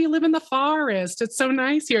like, oh, you live in the forest. It's so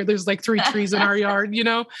nice here. There's like 3 trees in our yard,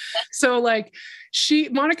 So like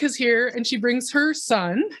Monica's here and she brings her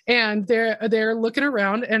son and they're looking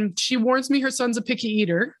around and she warns me her son's a picky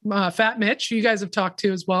eater, Fat Mitch, who you guys have talked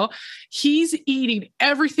to as well. He's eating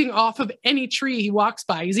everything off of any tree he walks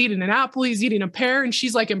by. He's eating an apple, he's eating a pear, and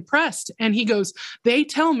she's like impressed. And he goes, they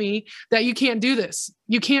tell me that you can't do this.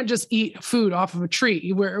 You can't just eat food off of a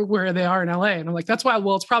tree where they are in LA. And I'm like, that's why,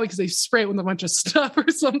 well, it's probably because they spray it with a bunch of stuff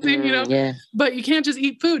or something, Yeah. But you can't just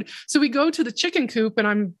eat food. So we go to the chicken coop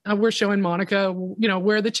and we're showing Monica,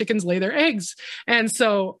 where the chickens lay their eggs. And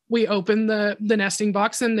so we open the nesting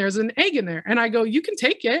box and there's an egg in there. And I go, you can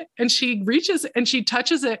take it. And she reaches and she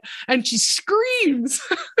touches it and she screams.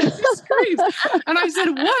 And I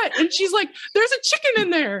said, what? And she's like, there's a chicken in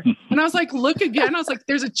there. And I was like, look again. I was like,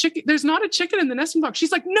 there's a chicken. There's not a chicken in the nesting box.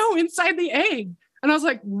 She's like, no, inside the egg. And I was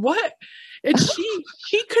like, what? And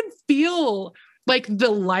she could feel like the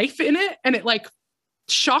life in it. And it like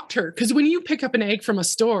shocked her because when you pick up an egg from a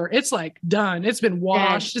store, it's like done. It's been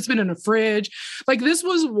washed. It's been in a fridge. Like this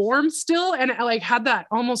was warm still, and it like had that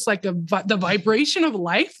almost like the vibration of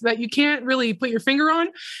life that you can't really put your finger on.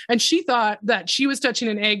 And she thought that she was touching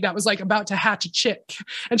an egg that was like about to hatch a chick.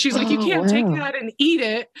 And she's like, you can't take that and eat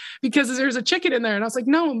it because there's a chicken in there. And I was like,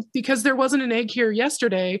 no, because there wasn't an egg here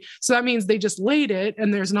yesterday. So that means they just laid it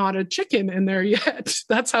and there's not a chicken in there yet.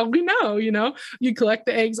 That's how we know, you collect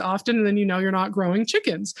the eggs often and then you're not growing chickens.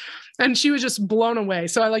 And she was just blown away.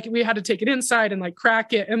 So we had to take it inside and like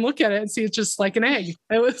crack it and look at it and see it's just like an egg.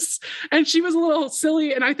 And she was a little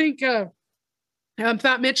silly. And I think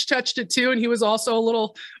Fat Mitch touched it too. And he was also a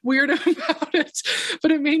little weird about it, but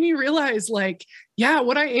it made me realize like, yeah,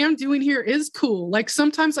 what I am doing here is cool. Like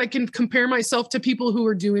sometimes I can compare myself to people who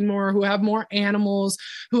are doing more, who have more animals,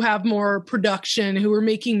 who have more production, who are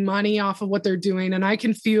making money off of what they're doing. And I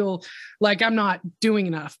can feel like I'm not doing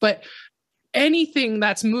enough, but anything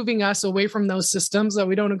that's moving us away from those systems that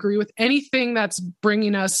we don't agree with, anything that's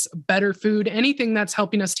bringing us better food, anything that's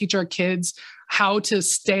helping us teach our kids how to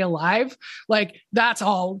stay alive, like that's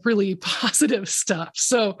all really positive stuff.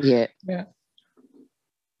 So yeah,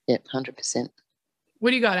 100%. What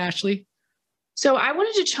do you got, Ashley? So I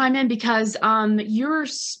wanted to chime in because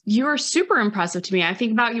you're super impressive to me. I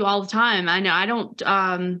think about you all the time. I know I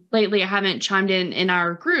don't lately. I haven't chimed in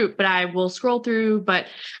our group, but I will scroll through. But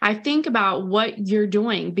I think about what you're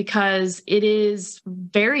doing because it is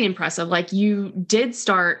very impressive. Like you did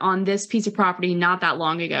start on this piece of property not that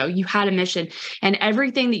long ago. You had a mission and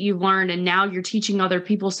everything that you've learned, and now you're teaching other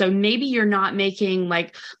people. So maybe you're not making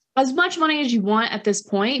like as much money as you want at this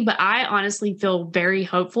point, but I honestly feel very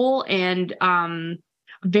hopeful and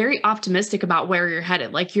very optimistic about where you're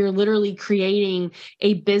headed. Like you're literally creating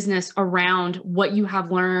a business around what you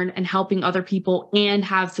have learned and helping other people, and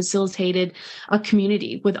have facilitated a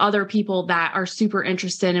community with other people that are super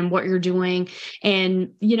interested in what you're doing.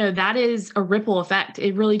 And, that is a ripple effect.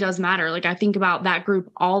 It really does matter. Like I think about that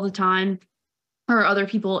group all the time, or other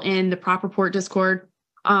people in the Prop Report Discord,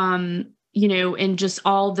 and just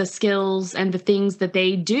all the skills and the things that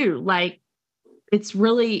they do. Like it's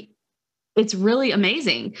really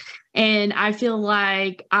amazing. And I feel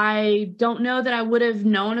like I don't know that I would have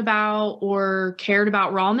known about or cared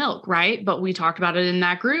about raw milk, right? But we talked about it in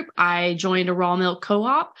that group. I joined a raw milk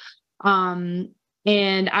co-op.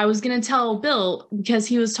 And I was going to tell Bill because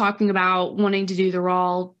he was talking about wanting to do the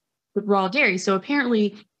raw dairy. So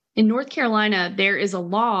apparently in North Carolina, there is a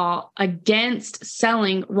law against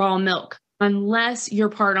selling raw milk unless you're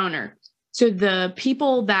part owner. So the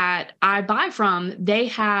people that I buy from, they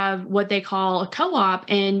have what they call a co-op,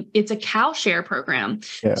 and it's a cow share program.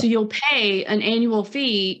 Yeah. So you'll pay an annual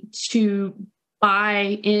fee to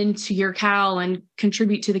buy into your cow and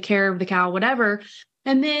contribute to the care of the cow, whatever.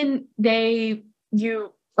 And then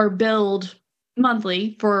you are billed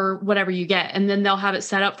monthly for whatever you get. And then they'll have it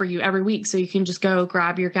set up for you every week. So you can just go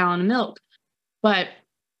grab your gallon of milk. But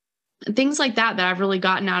things like that I've really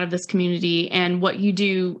gotten out of this community. And what you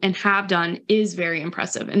do and have done is very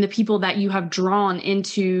impressive. And the people that you have drawn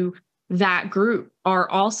into that group are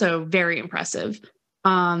also very impressive.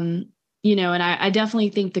 And I definitely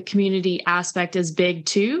think the community aspect is big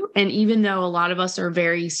too. And even though a lot of us are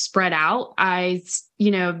very spread out,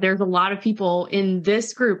 there's a lot of people in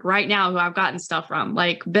this group right now who I've gotten stuff from,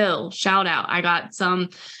 like Bill, shout out. I got some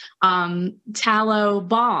tallow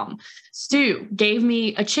balm. Stu gave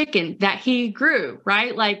me a chicken that he grew,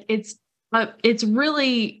 right? Like it's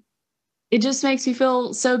really, it just makes me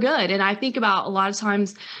feel so good. And I think about a lot of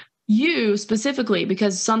times you specifically,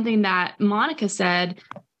 because something that Monica said,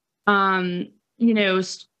 I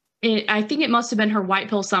think it must have been her white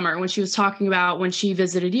pill summer when she was talking about when she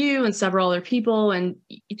visited you and several other people. And,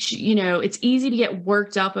 it's easy to get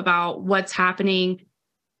worked up about what's happening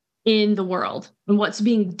in the world and what's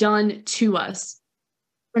being done to us.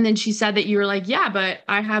 And then she said that you were like, yeah, but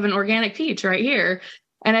I have an organic peach right here.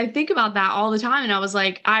 And I think about that all the time. And I was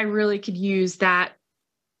like, I really could use that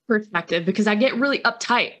perspective because I get really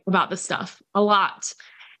uptight about this stuff a lot.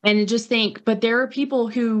 And just think, but there are people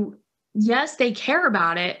who, yes, they care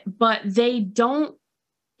about it, but they don't,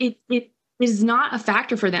 it is not a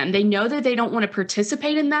factor for them. They know that they don't want to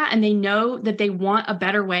participate in that. And they know that they want a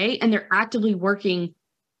better way. And they're actively working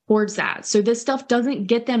towards that. So this stuff doesn't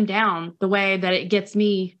get them down the way that it gets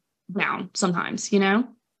me down sometimes,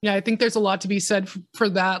 Yeah, I think there's a lot to be said for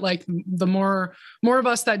that. Like the more of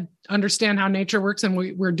us that understand how nature works and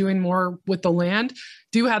we're doing more with the land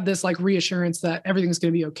do have this like reassurance that everything's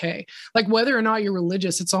going to be okay. Like whether or not you're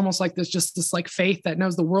religious, it's almost like this like faith that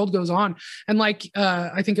knows the world goes on. And like,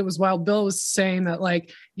 I think it was Wild Bill was saying that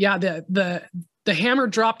like, yeah, the hammer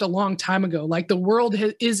dropped a long time ago. Like the world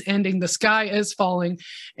is ending, the sky is falling,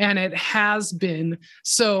 and it has been.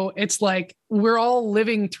 So it's like we're all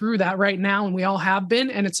living through that right now, and we all have been,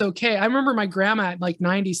 and it's okay. I remember my grandma at like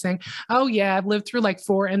 90 saying, "Oh yeah, I've lived through like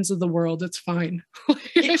 4 ends of the world. It's fine."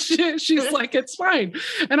 She's like, "It's fine,"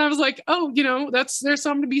 and I was like, "Oh, there's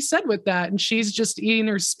something to be said with that." And she's just eating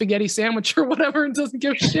her spaghetti sandwich or whatever and doesn't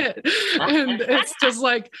give a shit. And it's just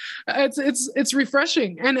like it's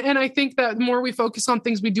refreshing. And I think that the more we focus on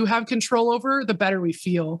things we do have control over, the better we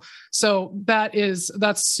feel. So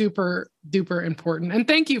that's super duper important. And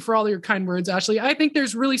thank you for all your kind words, Ashley. I think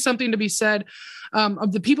there's really something to be said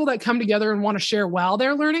of the people that come together and want to share while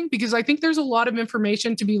they're learning, because I think there's a lot of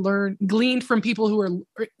information to be gleaned from people who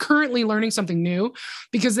are currently learning something new,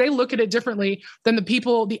 because they look at it differently than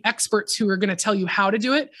the experts who are going to tell you how to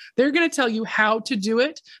do it. They're going to tell you how to do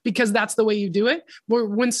it because that's the way you do it.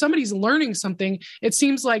 When somebody's learning something, it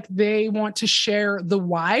seems like they want to share the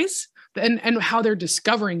whys and how they're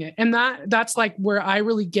discovering it. And that's like where I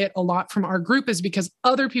really get a lot from our group, is because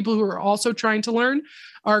other people who are also trying to learn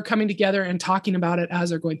are coming together and talking about it as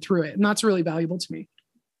they're going through it. And that's really valuable to me.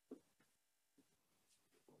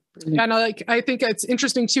 And I think it's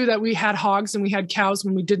interesting too that we had hogs and we had cows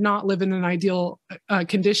when we did not live in an ideal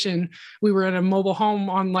condition. We were in a mobile home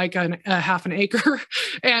on like a half an acre,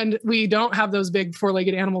 and we don't have those big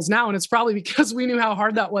 4-legged animals now. And it's probably because we knew how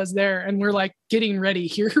hard that was there, and we're like getting ready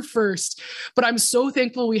here first. But I'm so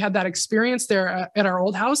thankful we had that experience there at our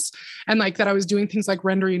old house, and like that I was doing things like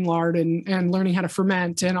rendering lard and learning how to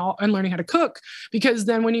ferment and learning how to cook, because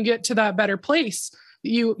then when you get to that better place,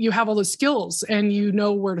 you have all the skills and you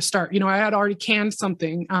know where to start. I had already canned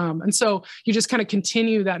something. And so you just kind of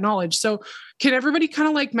continue that knowledge. So can everybody kind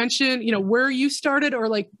of like mention, where you started, or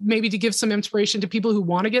like maybe to give some inspiration to people who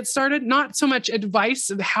want to get started, not so much advice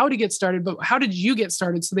of how to get started, but how did you get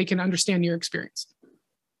started so they can understand your experience?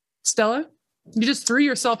 Stella, you just threw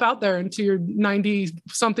yourself out there into your 90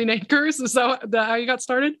 something acres. Is that how you got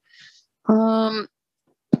started?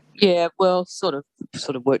 Yeah, well, sort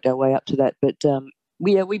of worked our way up to that, but,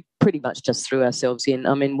 we pretty much just threw ourselves in.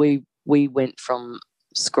 I mean, we went from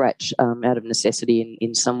scratch out of necessity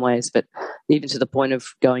in some ways, but even to the point of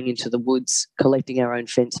going into the woods, collecting our own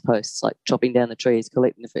fence posts, like chopping down the trees,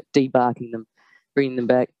 collecting debarking them, bringing them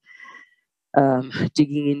back,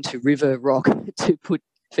 digging into river rock to put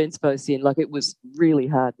fence posts in. Like, it was really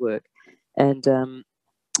hard work. And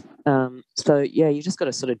so, yeah, you just got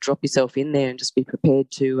to sort of drop yourself in there and just be prepared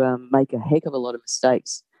to make a heck of a lot of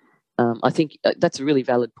mistakes. I think that's a really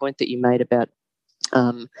valid point that you made about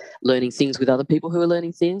learning things with other people who are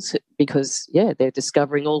learning things, because, yeah, they're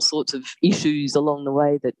discovering all sorts of issues along the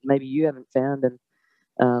way that maybe you haven't found,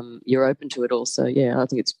 and you're open to it all. So, yeah, I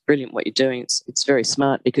think it's brilliant what you're doing. It's very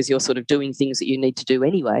smart, because you're sort of doing things that you need to do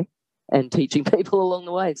anyway and teaching people along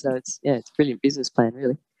the way. So it's a brilliant business plan,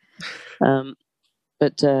 really.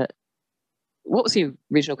 But what was the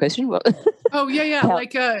original question? What? Oh, yeah. How-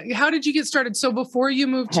 Like, how did you get started? So before you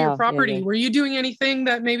moved to your property, yeah. were you doing anything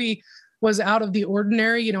that maybe was out of the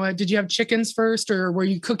ordinary? You know, did you have chickens first, or were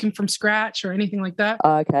you cooking from scratch or anything like that?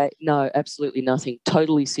 Okay, no, absolutely nothing.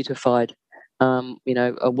 Totally citified. You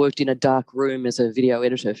know, I worked in a dark room as a video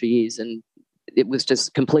editor for years, and it was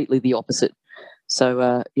just completely the opposite.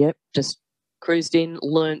 So, just cruised in,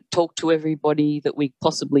 learned, talked to everybody that we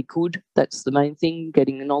possibly could. That's the main thing,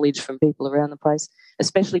 getting the knowledge from people around the place,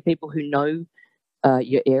 especially people who know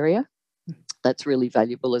your area. That's really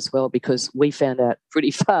valuable as well, because we found out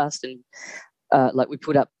pretty fast, and like we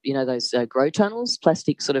put up, you know, those grow tunnels,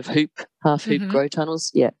 plastic sort of half hoop grow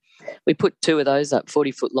tunnels. Yeah, we put 2 of those up,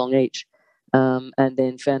 40 foot long each, and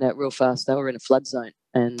then found out real fast they were in a flood zone,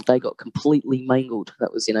 and they got completely mangled.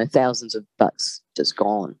 That was, you know, thousands of bucks just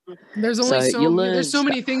gone. There's only so so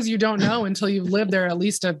many things you don't know until you've lived there at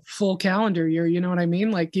least a full calendar year. You know what I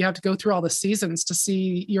mean? Like, you have to go through all the seasons to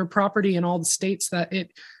see your property in all the states that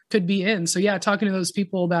it could be in. So yeah, talking to those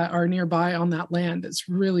people that are nearby on that land is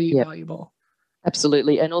really valuable.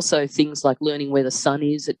 Absolutely. And also things like learning where the sun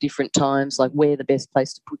is at different times, like where the best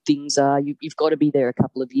place to put things are. You've got to be there a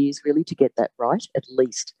couple of years really to get that right, at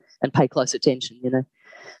least, and pay close attention, you know.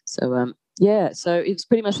 So, so it's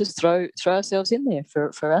pretty much just throw ourselves in there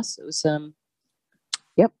for us. It was,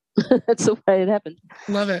 that's the way it happened.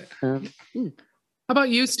 Love it. How about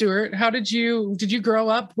you, Stuart? How did you grow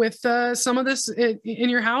up with some of this in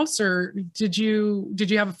your house, or did you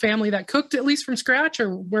have a family that cooked at least from scratch, or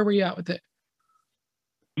where were you at with it?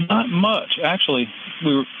 Not much, actually.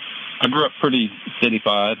 I grew up pretty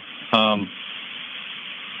cityfied.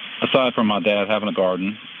 Aside from my dad having a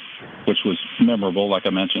garden, which was memorable, like I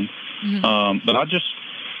mentioned, but I just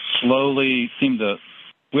slowly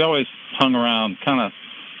we always hung around kind of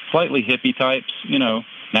slightly hippie types, you know,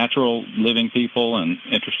 natural living people, and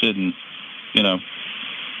interested in, you know,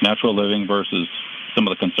 natural living versus some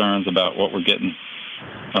of the concerns about what we're getting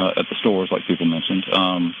at the stores, like people mentioned.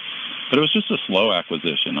 But it was just a slow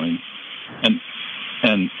acquisition. I mean,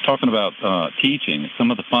 and talking about teaching,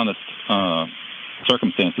 some of the funnest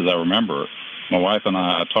circumstances I remember, my wife and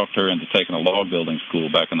I talked her into taking a log building school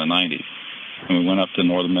back in the 90s. And we went up to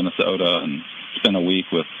northern Minnesota and spent a week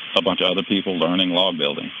with a bunch of other people learning log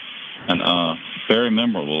building. And very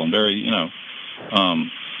memorable and very, you know,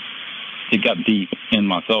 it got deep in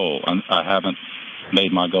my soul. I haven't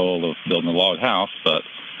made my goal of building a log house, but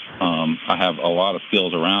I have a lot of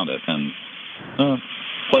skills around it, and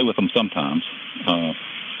play with them sometimes,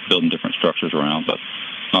 building different structures around, but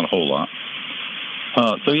not a whole lot.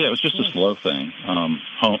 So yeah, it was just a slow thing.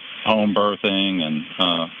 Home birthing, and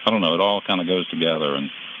I don't know, it all kind of goes together, and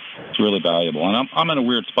it's really valuable. And I'm in a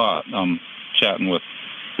weird spot. I'm chatting with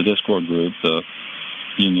the Discord group, the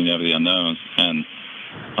Union of the Unknowns, and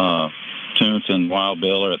Toots and Wild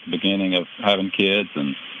Bill are at the beginning of having kids,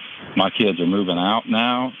 and my kids are moving out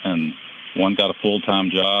now, and one got a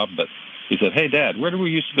full-time job, but he said, "Hey, Dad, where do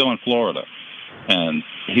we used to go in Florida?" And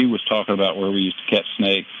he was talking about where we used to catch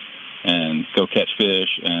snakes and go catch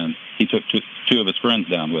fish, and he took two of his friends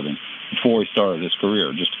down with him before he started his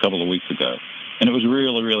career just a couple of weeks ago. And it was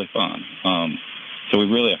really, really fun. So we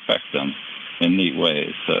really affect them in neat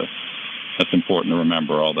ways. So that's important to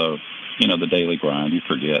remember, although, you know, the daily grind, you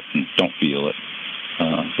forget and don't feel it.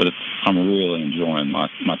 But I'm really enjoying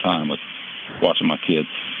my time with watching my kids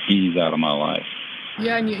ease out of my life.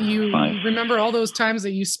 Yeah, and you remember all those times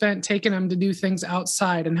that you spent taking them to do things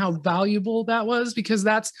outside and how valuable that was, because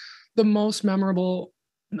that's the most memorable,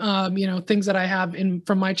 things that I have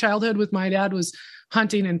from my childhood with my dad was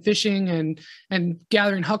hunting and fishing and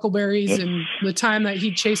gathering huckleberries, and the time that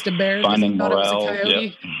he chased a bear because he thought it was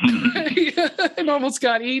a coyote and almost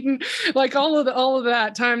got eaten. Like all of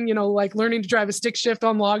that time, like learning to drive a stick shift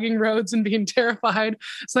on logging roads and being terrified.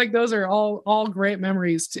 It's like those are all great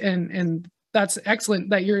memories, and that's excellent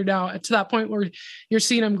that you're now to that point where you're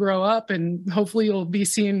seeing them grow up, and hopefully you'll be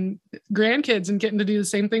seeing grandkids and getting to do the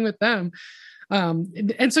same thing with them.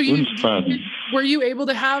 And so were you able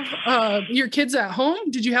to have your kids at home?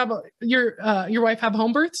 Did you have your wife have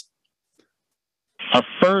home births? Our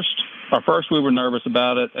first we were nervous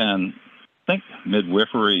about it, and I think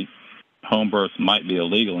midwifery home births might be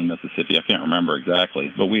illegal in Mississippi. I can't remember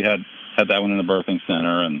exactly, but we had that one in the birthing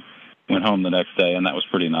center and went home the next day, and that was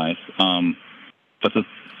pretty nice. But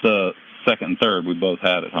the second and third we both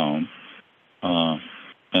had at home,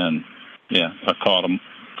 and yeah, I caught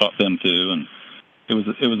them too, and it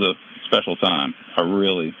was a special time. I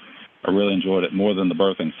really enjoyed it more than the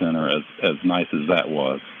birthing center, as nice as that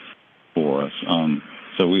was for us.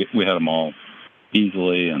 So we had them all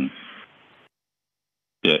easily, and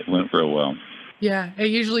yeah, it went real well. Yeah, it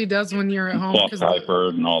usually does when you're at home Cloth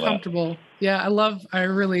diapered and all that. comfortable. Yeah, I love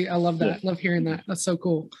that. Love hearing that. That's so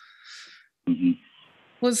cool. Mm-hmm.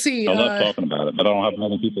 Let's see. I love talking about it, but I don't have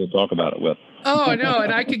many people to talk about it with. Oh, I know.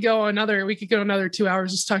 And we could go another 2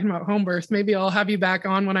 hours just talking about home birth. Maybe I'll have you back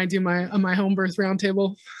on when I do my home birth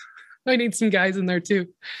roundtable. I need some guys in there too.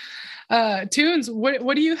 Tunes,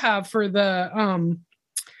 what do you have for the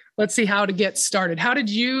let's see, how to get started? How did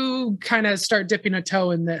you kind of start dipping a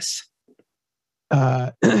toe in this?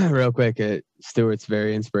 Real quick, Stuart's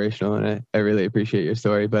very inspirational, and I really appreciate your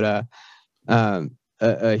story. But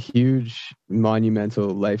a huge monumental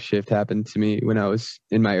life shift happened to me when I was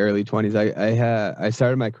in my early 20s. I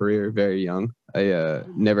started my career very young. I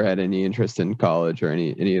never had any interest in college or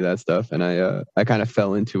any of that stuff, and I kind of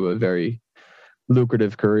fell into a very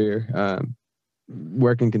lucrative career.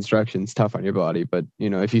 Working construction's tough on your body, but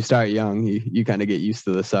if you start young, you kind of get used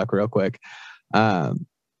to the suck real quick.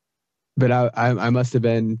 But I must have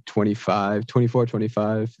been 24,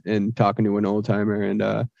 25 and talking to an old timer, and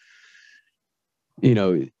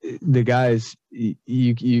the guys,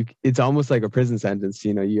 it's almost like a prison sentence.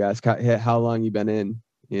 You ask how long you been in,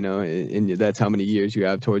 and that's how many years you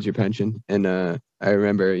have towards your pension. And I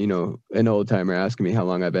remember, an old timer asking me how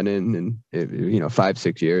long I've been in, and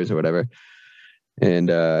 5-6 years or whatever.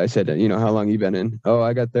 And I said, how long you been in? Oh,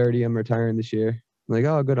 I got 30. I'm retiring this year. I'm like,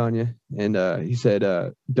 oh, good on you. And he said,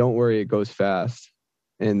 don't worry, it goes fast.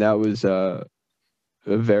 And that was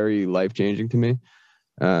very life-changing to me,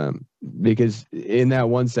 because in that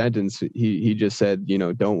one sentence, he just said,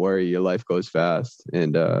 don't worry, your life goes fast.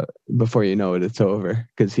 And before you know it, it's over,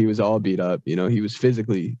 because he was all beat up. He was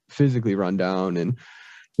physically run down, and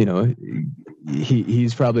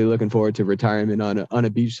he's probably looking forward to retirement on a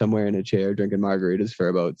beach somewhere in a chair drinking margaritas for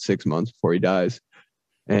about 6 months before he dies.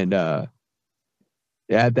 And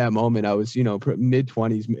at that moment, I was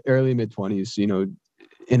mid-20s, early mid-20s,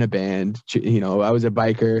 in a band. I was a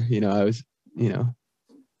biker. I was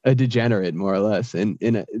a degenerate, more or less.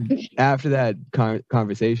 And after that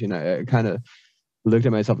conversation, I kind of looked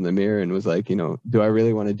at myself in the mirror and was like, do I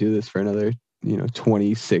really want to do this for another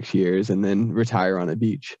 26 years and then retire on a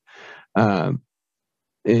beach? And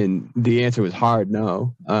the answer was hard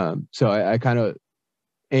no. So I kind of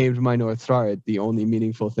aimed my North Star at the only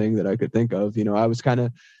meaningful thing that I could think of.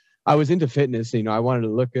 I was into fitness. I wanted to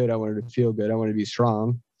look good, I wanted to feel good, I wanted to be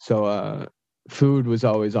strong. So food was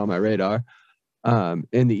always on my radar. And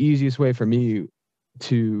the easiest way for me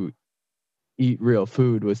to eat real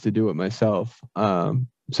food was to do it myself.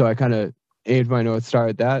 So I kind of aimed my North Star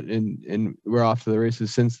at that, and we're off to the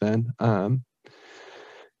races since then.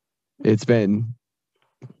 It's been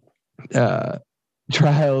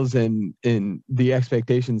trials, and the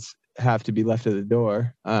expectations have to be left at the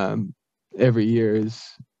door. Every year is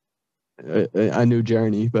a new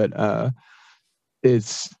journey, but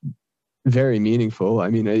it's very meaningful. I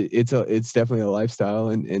mean, it's definitely a lifestyle,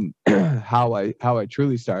 and how I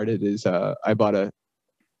truly started is I bought a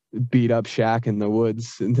beat up shack in the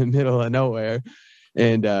woods in the middle of nowhere,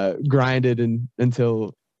 and grinded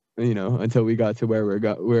until we got to where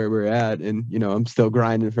we're at. And I'm still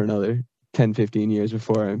grinding for another 10-15 years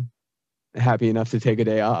before I'm happy enough to take a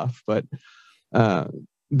day off. But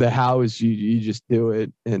the how is you just do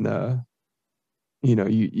it, and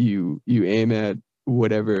you aim at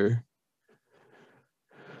whatever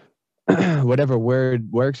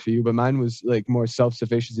word works for you. But mine was like more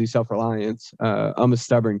self-sufficiency, self-reliance. I'm a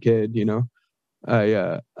stubborn kid.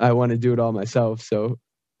 I want to do it all myself, so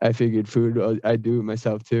I figured food, I'd do it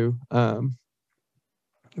myself too.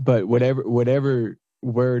 But whatever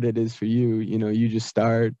word it is for you, you just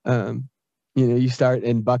start. You start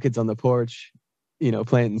in buckets on the porch,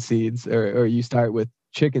 planting seeds, or you start with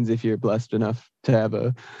chickens if you're blessed enough to have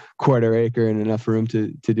a 1/4 acre and enough room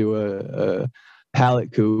to do a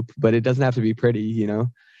pallet coop. But it doesn't have to be pretty.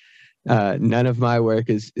 None of my work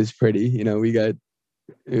is pretty.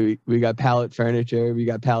 We got pallet furniture, we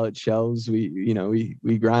got pallet shelves,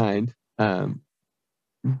 we grind.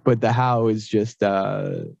 But the how is just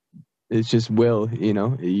it's just will.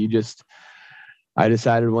 I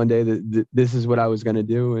decided one day that this is what I was going to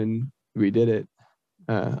do, and we did it.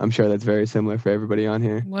 I'm sure that's very similar for everybody on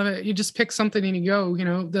here. Love it. You just pick something and you go.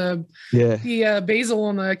 The basil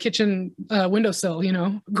on the kitchen windowsill.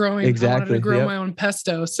 Growing. Exactly. I wanted to grow my own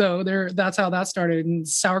pesto, so that's how that started. And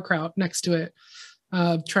sauerkraut next to it.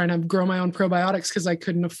 Trying to grow my own probiotics because I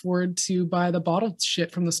couldn't afford to buy the bottled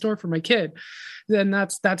shit from the store for my kid. Then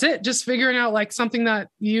that's it. Just figuring out like something that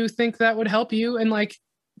you think that would help you, and like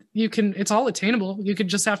it's all attainable. You could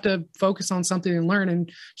just have to focus on something and learn.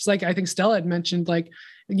 And just like I think Stella had mentioned, like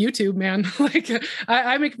YouTube, man. Like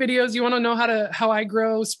I make videos. You want to know how I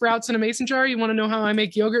grow sprouts in a mason jar? You want to know how I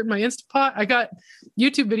make yogurt in my Instapot? I got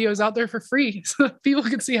YouTube videos out there for free so people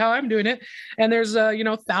can see how I'm doing it. And there's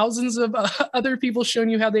thousands of other people showing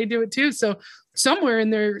you how they do it too. So somewhere in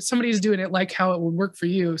there, somebody's doing it like how it would work for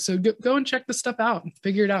you. So go and check this stuff out and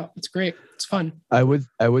figure it out. It's great. It's fun. I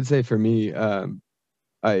would say for me,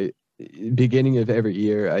 beginning of every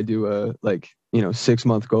year, I do a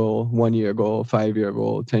 6-month goal, 1-year goal, 5-year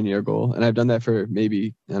goal, 10-year goal. And I've done that for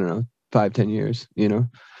maybe, 5-10 years,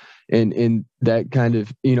 and that kind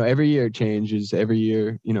of, every year it changes. Every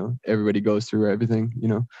year, everybody goes through everything,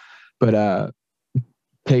 but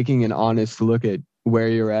taking an honest look at where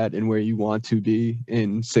you're at and where you want to be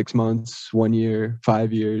in 6 months, 1 year,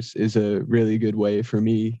 5 years is a really good way for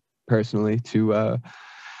me personally to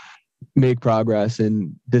make progress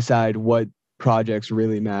and decide what projects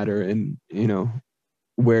really matter and,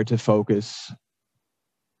 where to focus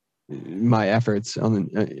my efforts on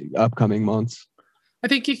the upcoming months. I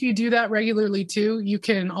think if you do that regularly too, you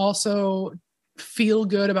can also feel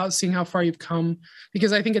good about seeing how far you've come,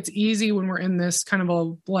 because I think it's easy when we're in this kind of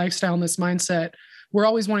a lifestyle and this mindset. We're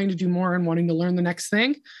always wanting to do more and wanting to learn the next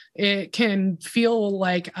thing. It can feel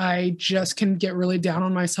like I just can get really down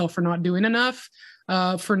on myself for not doing enough,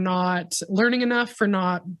 for not learning enough, for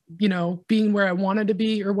not, being where I wanted to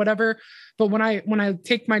be or whatever. But when I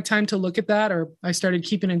take my time to look at that, or I started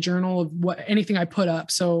keeping a journal of anything I put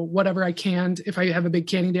up. So whatever I canned, if I have a big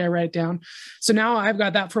canning day, I write it down. So now I've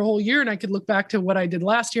got that for a whole year, and I could look back to what I did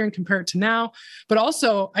last year and compare it to now. But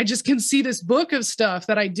also I just can see this book of stuff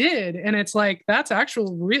that I did. And it's like, that's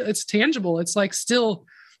actual real, it's tangible. It's like still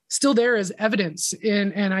there as evidence.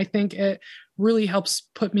 And I think it really helps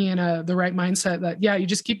put me in the right mindset that, you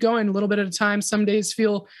just keep going a little bit at a time. Some days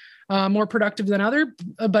feel more productive than other,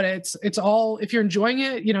 but it's all, if you're enjoying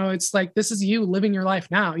it, it's like, this is you living your life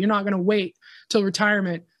now. You're not going to wait till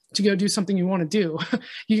retirement to go do something you want to do.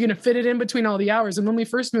 You're going to fit it in between all the hours. And when we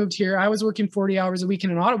first moved here, I was working 40 hours a week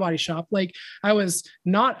in an auto body shop. Like, I was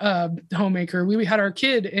not a homemaker. We had our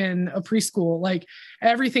kid in a preschool. Like,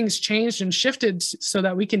 everything's changed and shifted so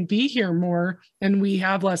that we can be here more and we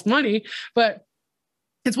have less money, but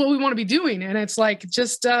it's what we want to be doing. And it's like,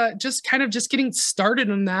 just getting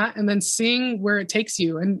started on that and then seeing where it takes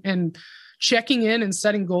you and checking in and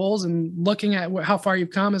setting goals and looking at how far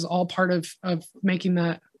you've come is all part of making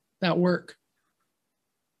that work.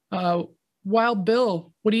 Wild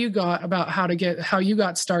Bill, what do you got about how you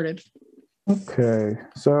got started? Okay.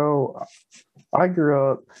 So I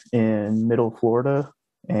grew up in Middle Florida,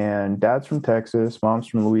 and Dad's from Texas, Mom's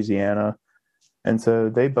from Louisiana. And so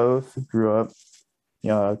they both grew up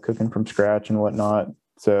cooking from scratch and whatnot.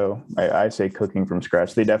 So I say cooking from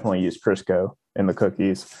scratch. They definitely use Crisco in the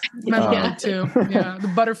cookies. My mom too. Yeah, the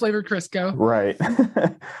butter flavored Crisco. Right.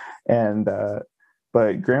 And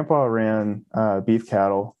but Grandpa ran beef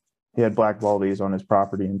cattle. He had black Baldies on his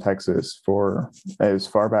property in Texas for as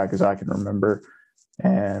far back as I can remember.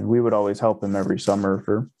 And we would always help him every summer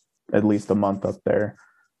for at least a month up there.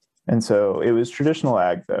 And so it was traditional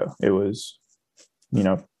ag, though. It was,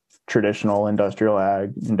 traditional industrial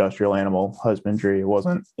ag, industrial animal husbandry. It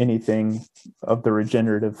wasn't anything of the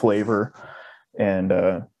regenerative flavor. And,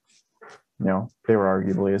 they were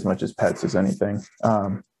arguably as much as pets as anything.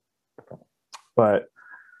 But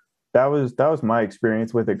that was my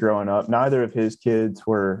experience with it growing up. Neither of his kids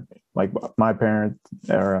were like my parents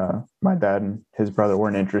or my dad and his brother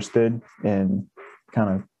weren't interested in kind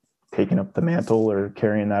of taking up the mantle or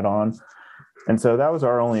carrying that on. And so that was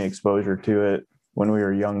our only exposure to it when we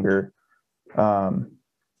were younger. And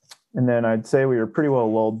then I'd say we were pretty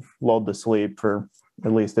well lulled to sleep for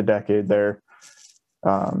at least a decade there.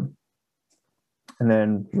 And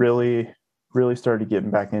then really started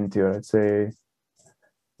getting back into it, I'd say,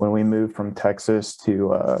 when we moved from Texas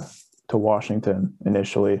to Washington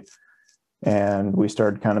initially. And we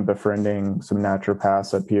started kind of befriending some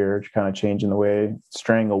naturopaths up here, kind of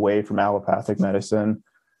straying away from allopathic medicine.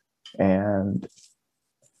 And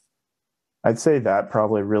I'd say that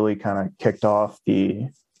probably really kind of kicked off the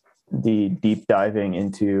deep diving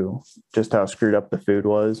into just how screwed up the food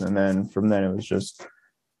was. And then from then it was just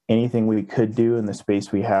anything we could do in the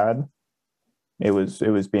space we had. It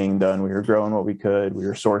was being done. We were growing what we could. We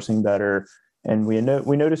were sourcing better, and we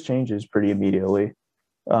noticed changes pretty immediately.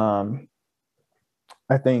 I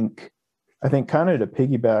think kind of to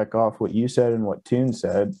piggyback off what you said and what Toon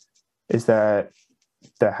said is that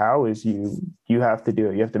the how is you have to do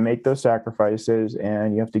it. You have to make those sacrifices,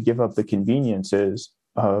 and you have to give up the conveniences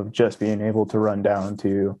of just being able to run down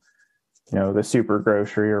to, the super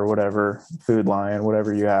grocery or whatever, Food Lion,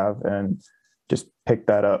 whatever you have, and just pick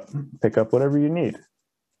up whatever you need.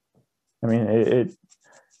 I mean,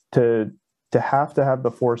 to have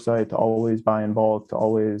the foresight to always buy in bulk, to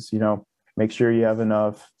always, make sure you have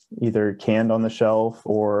enough either canned on the shelf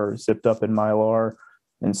or zipped up in Mylar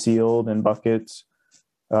and sealed in buckets,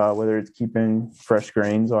 whether it's keeping fresh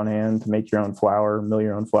grains on hand to make your own flour, mill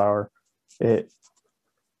your own flour.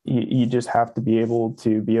 You just have to be able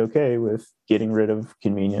to be okay with getting rid of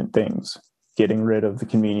convenient things, getting rid of the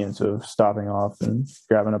convenience of stopping off and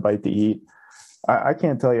grabbing a bite to eat. I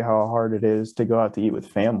can't tell you how hard it is to go out to eat with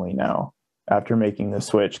family now after making the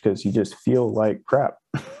switch, because you just feel like crap.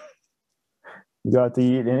 You go out to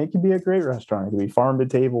eat, and it can be a great restaurant. It can be farm to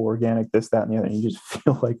table, organic, this, that, and the other. And you just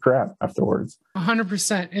feel like crap afterwards.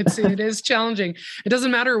 100%. It is challenging. It doesn't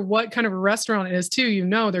matter what kind of a restaurant it is, too.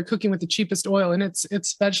 They're cooking with the cheapest oil, and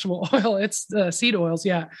it's vegetable oil. It's seed oils,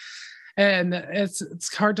 yeah. And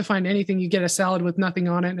it's hard to find anything. You get a salad with nothing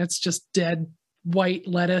on it, and it's just dead white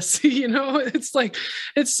lettuce. It's like,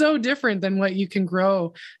 it's so different than what you can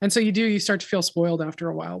grow. And so you start to feel spoiled after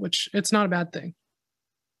a while, which it's not a bad thing.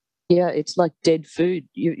 Yeah, it's like dead food.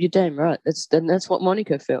 You're damn right. That's what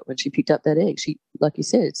Monica felt when she picked up that egg. She, like you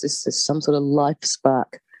said, it's just some sort of life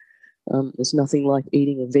spark. There's nothing like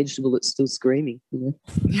eating a vegetable that's still screaming.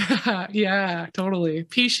 Yeah, totally.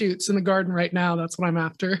 Pea shoots in the garden right now. That's what I'm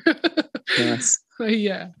after. Yes.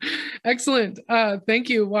 Yeah. Excellent. Thank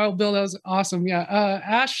you. Wow, Bill, that was awesome.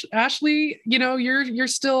 Yeah. Ashley, you're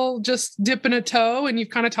still just dipping a toe, and you've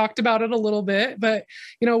kind of talked about it a little bit, but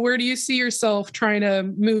where do you see yourself trying to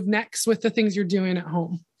move next with the things you're doing at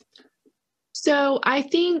home? So I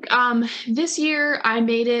think this year I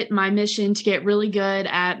made it my mission to get really good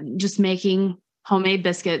at just making homemade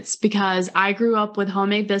biscuits, because I grew up with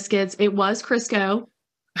homemade biscuits. It was Crisco.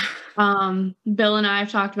 Bill and I have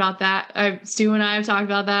talked about that. Stu and I have talked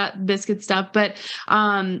about that biscuit stuff. But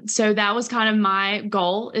so that was kind of my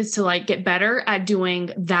goal, is to get better at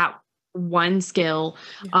doing that one skill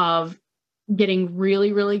of getting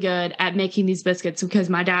really, really good at making these biscuits, because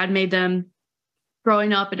my dad made them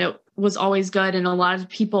growing up and it was always good. And a lot of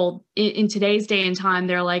people in today's day and time,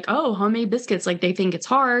 they're like, oh, homemade biscuits, they think it's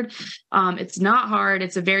hard. It's not hard.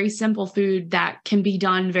 It's a very simple food that can be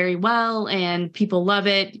done very well, and people love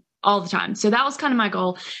it all the time. So that was kind of my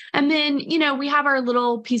goal. And then, we have our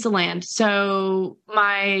little piece of land. So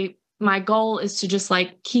my goal is to just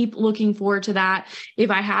keep looking forward to that.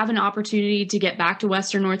 If I have an opportunity to get back to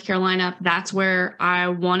Western North Carolina, that's where I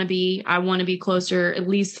want to be. I want to be closer, at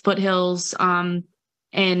least foothills,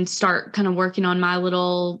 and start kind of working on my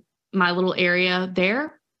little area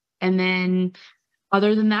there. And then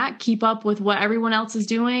other than that, keep up with what everyone else is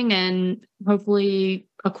doing, and hopefully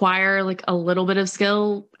acquire a little bit of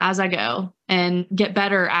skill as I go, and get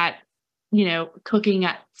better at, cooking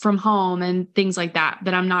from home and things like that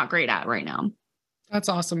I'm not great at right now. That's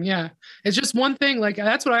awesome. Yeah. It's just one thing.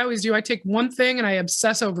 That's what I always do. I take one thing and I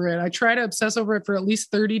obsess over it. I try to obsess over it for at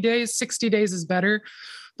least 30 days. 60 days is better.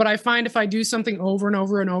 But I find if I do something over and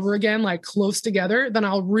over and over again, close together, then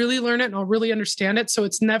I'll really learn it and I'll really understand it. So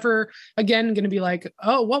it's never again going to be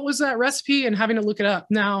oh, what was that recipe? And having to look it up.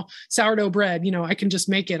 Now, sourdough bread, I can just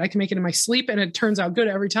make it. I can make it in my sleep and it turns out good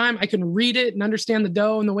every time. I can read it and understand the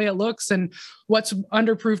dough and the way it looks and what's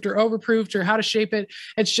underproofed or overproofed or how to shape it.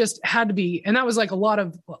 It's just had to be. And that was a lot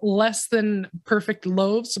of less than perfect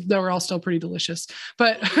loaves. They were all still pretty delicious,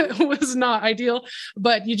 but it was not ideal.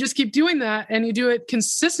 But you just keep doing that and you do it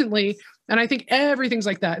consistently. And I think everything's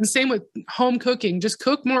like that. And same with home cooking, just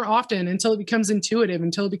cook more often until it becomes intuitive,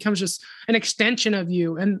 until it becomes just an extension of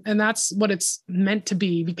you. And that's what it's meant to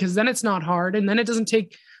be, because then it's not hard. And then it doesn't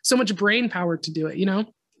take so much brain power to do it,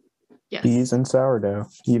 Yes. Peas and sourdough.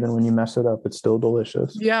 Even when you mess it up, it's still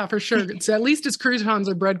delicious. Yeah, for sure. At least it's croutons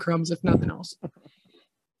or breadcrumbs, if nothing else.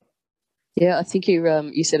 Yeah, I think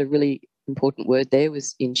you said a really important word there,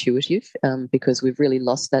 was intuitive, because we've really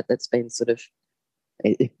lost that. That's been sort of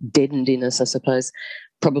deadened in us, I suppose,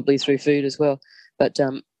 probably through food as well. But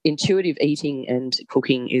intuitive eating and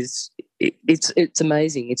cooking it's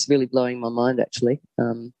amazing. It's really blowing my mind, actually,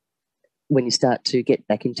 when you start to get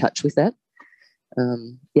back in touch with that.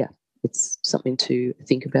 It's something to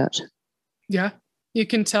think about. Yeah. You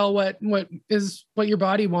can tell what your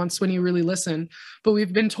body wants when you really listen. But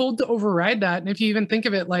we've been told to override that. And if you even think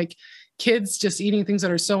of it kids just eating things that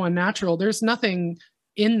are so unnatural, there's nothing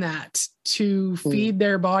in that to feed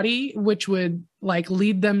their body, which would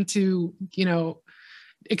lead them to,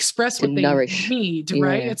 express what they need,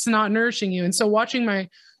 right? It's not nourishing you. And so watching my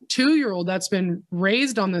 2-year-old that's been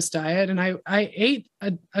raised on this diet, and I ate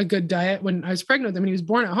a good diet when I was pregnant with him and he was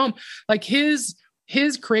born at home, his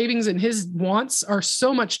his cravings and his wants are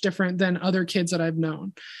so much different than other kids that I've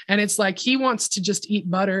known. And it's like, he wants to just eat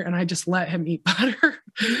butter and I just let him eat butter.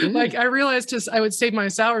 Like I realized I would save my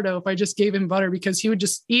sourdough if I just gave him butter, because he would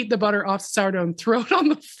just eat the butter off the sourdough and throw it on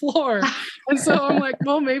the floor. And so I'm like,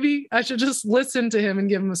 well, maybe I should just listen to him and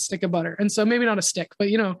give him a stick of butter. And so maybe not a stick, but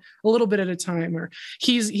a little bit at a time. Or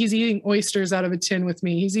he's eating oysters out of a tin with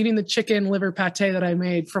me. He's eating the chicken liver pate that I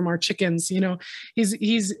made from our chickens.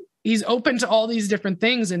 He's open to all these different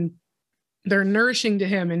things, and they're nourishing to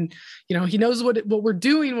him. And, he knows what we're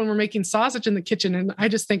doing when we're making sausage in the kitchen. And I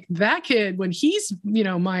just think that kid, when he's,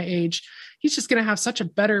 my age, he's just going to have such a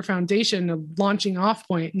better foundation of launching off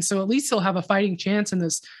point. And so at least he'll have a fighting chance in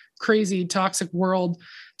this crazy, toxic world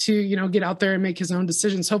to, get out there and make his own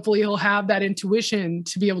decisions. Hopefully he'll have that intuition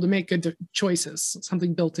to be able to make good choices,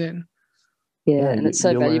 something built in. Yeah. And it's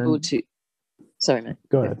so valuable to, sorry, man.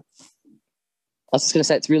 Go ahead. I was just going to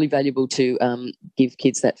say it's really valuable to give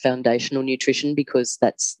kids that foundational nutrition, because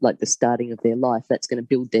that's like the starting of their life. That's going to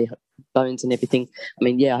build their bones and everything. I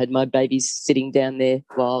mean, I had my babies sitting down there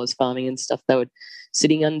while I was farming and stuff. They were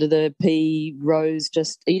sitting under the pea rows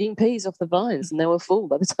just eating peas off the vines, and they were full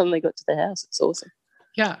by the time they got to the house. It's awesome.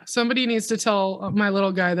 Yeah. Somebody needs to tell my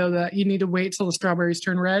little guy, though, that you need to wait till the strawberries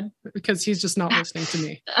turn red, because he's just not listening to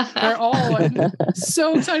me. They're all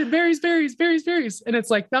so excited. Berries, berries, berries, berries. And it's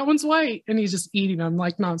like, that one's white. And he's just eating them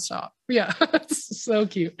like nonstop. Yeah. It's so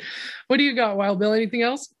cute. What do you got, Wild Bill? Anything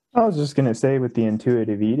else? I was just going to say, with the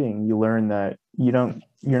intuitive eating, you learn that you're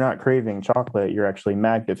not craving chocolate. You're actually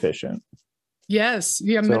mag deficient. Yes.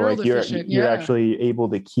 Yeah. Mineral deficient. You're actually able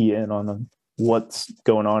to key in on what's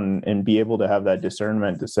going on and be able to have that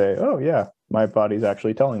discernment to say, oh yeah, my body's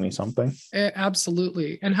actually telling me something.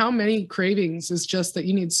 Absolutely. And how many cravings is just that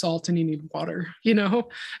you need salt and you need water,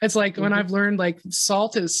 it's like when I've learned like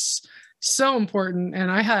salt is so important,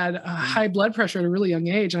 and I had a high blood pressure at a really young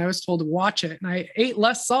age, and I was told to watch it, and I ate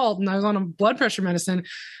less salt, and I was on a blood pressure medicine.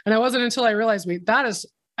 And it wasn't until I realized, wait, that is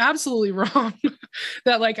absolutely wrong,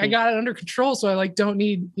 that like I got it under control. So I like don't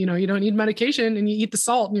need, you don't need medication, and you eat the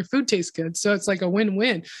salt and your food tastes good. So it's like a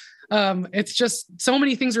win-win. It's just so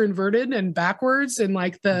many things are inverted and backwards, and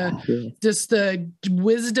like just the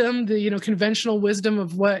wisdom, the conventional wisdom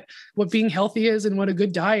of what being healthy is and what a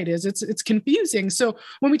good diet is. It's confusing. So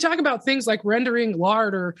when we talk about things like rendering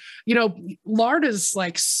lard, or lard is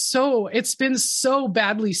like it's been so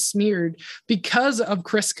badly smeared because of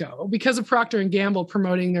Crisco, because of Procter and Gamble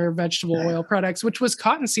promoting their vegetable oil products, which was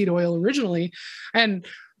cottonseed oil originally, and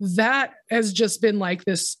that has just been like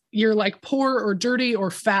this, you're like poor or dirty or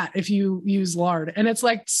fat if you use lard. And it's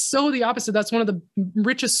like so the opposite. That's one of the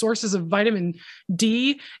richest sources of vitamin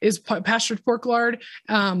D is pastured pork lard.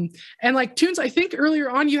 And like Toons, I think earlier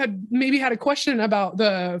on you had a question about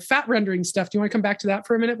the fat rendering stuff. Do you want to come back to that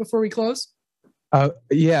for a minute before we close?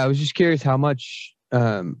 Yeah, I was just curious how much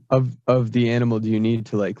of the animal do you need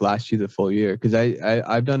to like last you the full year? Because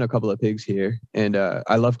I've done a couple of pigs here, and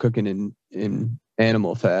I love cooking in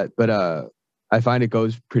animal fat, but I find it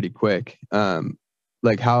goes pretty quick.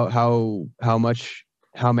 Like how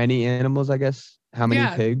many animals, I guess, how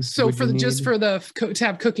many pigs? So to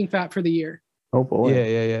have cooking fat for the year. Oh boy.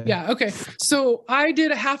 Yeah. Okay. So I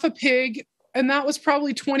did a half a pig, and that was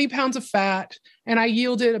probably 20 pounds of fat, and I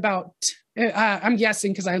yielded about I'm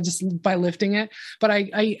guessing because I just by lifting it, but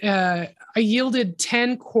I yielded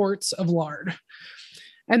 10 quarts of lard,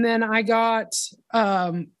 and then I got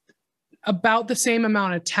about the same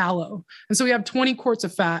amount of tallow. And so we have 20 quarts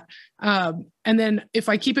of fat. And then if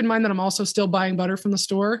I keep in mind that I'm also still buying butter from the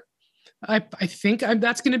store, I think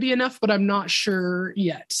that's going to be enough, but I'm not sure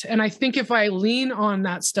yet. And I think if I lean on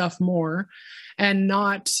that stuff more and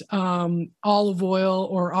not olive oil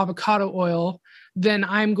or avocado oil, then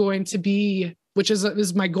I'm going to be, which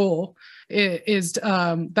is my goal, is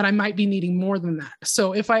that I might be needing more than that.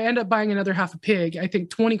 So if I end up buying another half a pig, I think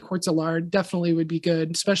 20 quarts of lard definitely would be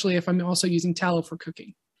good, especially if I'm also using tallow for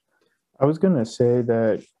cooking. I was going to say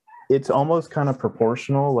that it's almost kind of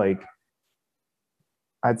proportional. Like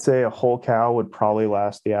I'd say a whole cow would probably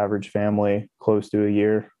last the average family close to a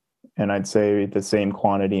year. And I'd say the same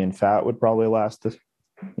quantity in fat would probably last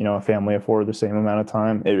a family of four the same amount of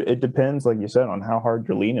time. It depends, like you said, on how hard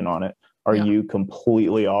you're leaning on it. Are you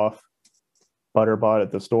completely off butter bought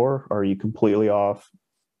at the store? Are you completely off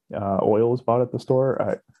oils bought at the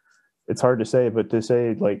store? It's hard to say, but to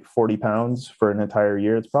say like 40 pounds for an entire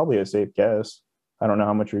year, it's probably a safe guess. I don't know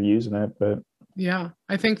how much you're using it, but yeah,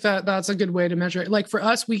 I think that's a good way to measure it. Like for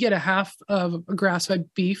us, we get a half of a grass-fed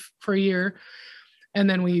beef for a year, and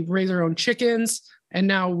then we raise our own chickens, and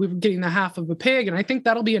now we're getting the half of a pig, and I think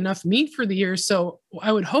that'll be enough meat for the year. So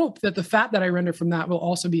I would hope that the fat that I render from that will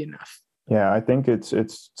also be enough. Yeah, I think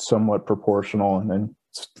it's somewhat proportional, and then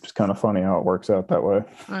it's just kind of funny how it works out that way.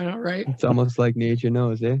 I know, right? It's almost like nature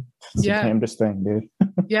knows, eh? It's Yeah. the damnedest thing, dude.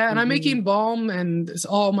 Yeah, and I'm making balm and it's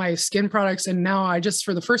all my skin products, and now I just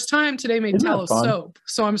for the first time today made Isn't that tallow fun? soap.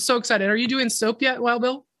 So I'm so excited. Are you doing soap yet, Wild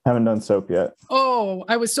Bill? Haven't done soap yet. Oh,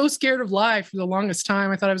 I was so scared of lye for the longest time.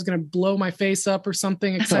 I thought I was going to blow my face up or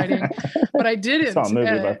something exciting, but I didn't. Saw a movie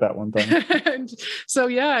about that one time. And so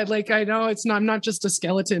yeah, like I know it's not. I'm not just a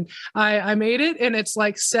skeleton. I made it, and it's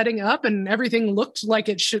like setting up, and everything looked like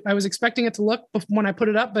it should. I was expecting it to look when I put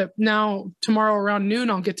it up, but now tomorrow around noon,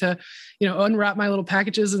 I'll get to, unwrap my little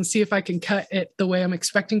packages and see if I can cut it the way I'm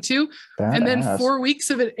expecting to, and then Badass. 4 weeks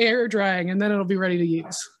of it air drying, and then it'll be ready to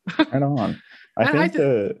use. Right on. I think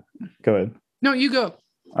go ahead. No, you go.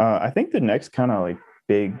 I think the next kind of like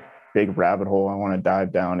big rabbit hole I want to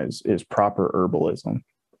dive down is proper herbalism.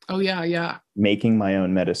 Oh yeah. Making my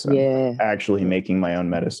own medicine. Yeah. Actually making my own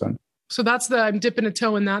medicine. So I'm dipping a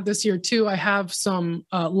toe in that this year too. I have some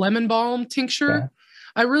lemon balm tincture. Yeah.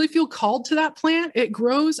 I really feel called to that plant. It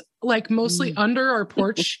grows like mostly under our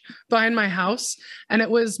porch behind my house. And it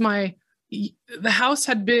was the house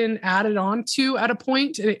had been added on to at a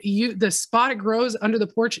point. The spot it grows under the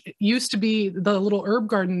porch, it used to be the little herb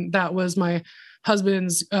garden that was my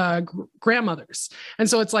husband's grandmother's. And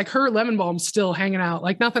so it's like her lemon balm still hanging out,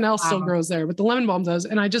 like nothing else still grows there, but the lemon balm does.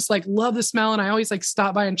 And I just like love the smell. And I always like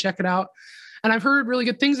stop by and check it out. And I've heard really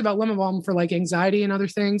good things about lemon balm for like anxiety and other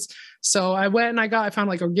things. So I went and I found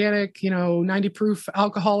like organic, 90 proof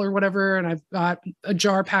alcohol or whatever. And I've got a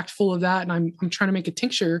jar packed full of that. And I'm trying to make a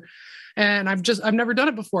tincture. And I've never done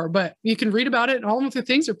it before, but you can read about it. And all of the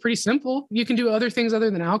things are pretty simple. You can do other things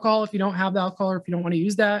other than alcohol if you don't have the alcohol or if you don't want to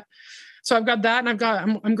use that. So I've got that, and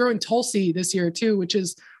I'm growing Tulsi this year too, which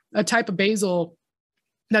is a type of basil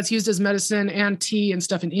that's used as medicine and tea and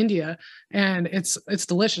stuff in India. And it's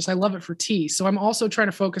delicious. I love it for tea. So I'm also trying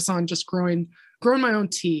to focus on just growing my own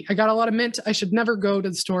tea. I got a lot of mint. I should never go to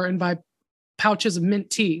the store and buy pouches of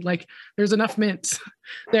mint tea. Like there's enough mint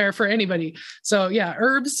there for anybody. So yeah,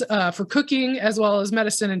 herbs for cooking as well as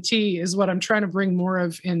medicine and tea is what I'm trying to bring more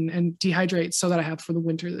of and dehydrate so that I have for the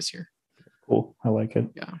winter this year. Cool. I like it.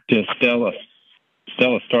 Yeah,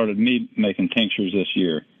 Stella started me making tinctures this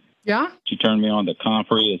year. Yeah. She turned me on to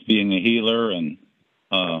comfrey as being a healer, and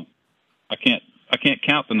I can't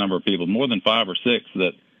count the number of people, more than 5 or 6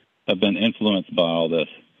 that have been influenced by all this.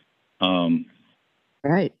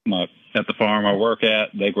 Right. At the farm I work at,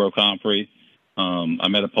 they grow comfrey. I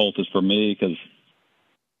made a poultice for me because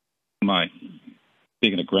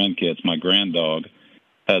speaking of grandkids, my granddog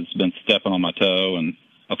has been stepping on my toe, and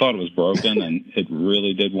I thought it was broken, and it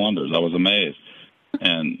really did wonders. I was amazed.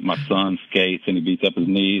 And my son skates, and he beats up his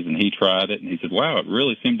knees, and he tried it, and he said, wow, it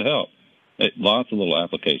really seemed to help. Lots of little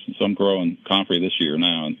applications. So I'm growing comfrey this year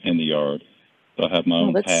now in the yard. So I have my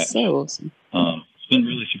own patch. That's so awesome. It's been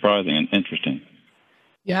really surprising and interesting.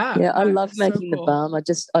 Yeah. Yeah, I love so making cool. the balm.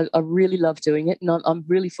 I really love doing it. And I'm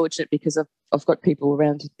really fortunate because I've got people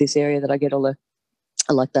around this area that I get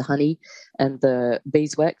I like the honey, and the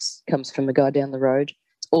beeswax comes from the guy down the road.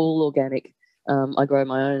 It's all organic. I grow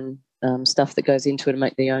my own stuff that goes into it and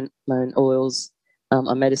make my own oils.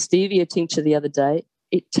 I made a stevia tincture the other day.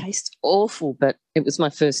 It tastes awful, but it was my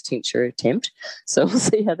first tincture attempt. So we'll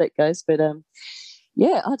see how that goes. But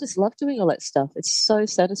yeah, I just love doing all that stuff. It's so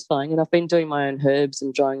satisfying. And I've been doing my own herbs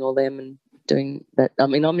and drying all them and doing that. I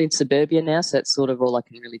mean, I'm in suburbia now, so that's sort of all I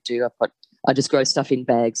can really do. I just grow stuff in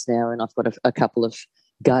bags now, and I've got a couple of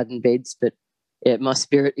garden beds. But yeah, my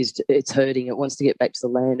spirit it's hurting. It wants to get back to the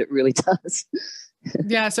land. It really does.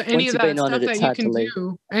 Yeah. So any of that stuff that you can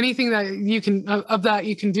do, anything that you can of that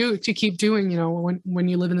you can do to keep doing, when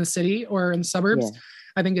you live in the city or in the suburbs,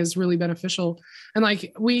 I think is really beneficial. And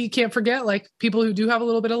like, we can't forget like people who do have a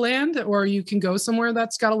little bit of land, or you can go somewhere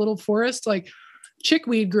that's got a little forest, like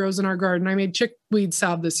chickweed grows in our garden. I made chickweed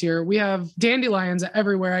salve this year. We have dandelions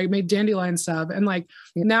everywhere. I made dandelion salve. And like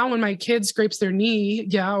now when my kid scrapes their knee,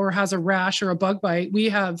 or has a rash or a bug bite, we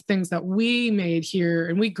have things that we made here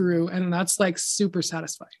and we grew. And that's like super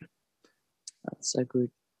satisfying. That's so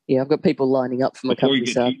good. Yeah, I've got people lining up for my company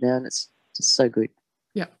salve now, and it's just so good.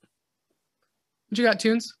 Yeah. What you got,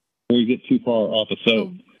 Tunes? Before you get too far off of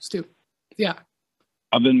soap. Oh, Stu. Yeah.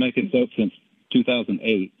 I've been making soap since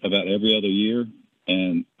 2008, about every other year.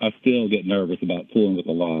 And I still get nervous about fooling with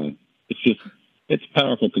a lye. It's a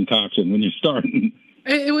powerful concoction when you're starting.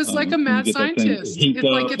 It was like a mad scientist. It's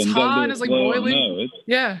like it's hot, it's like boiling.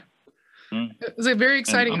 It was like very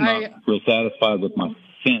exciting. I'm not real satisfied with my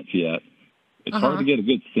scent yet. It's hard to get a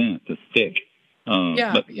good scent to stick.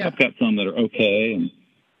 But I've got some that are okay.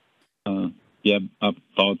 And I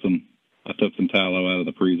thawed some. I took some tallow out of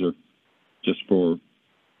the freezer just for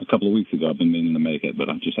a couple of weeks ago. I've been meaning to make it, but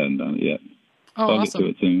I just hadn't done it yet. Oh, so I'll awesome. get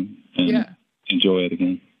to it soon and enjoy it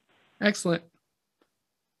again. Excellent.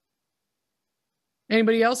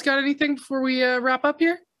 Anybody else got anything before we wrap up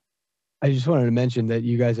here? I just wanted to mention that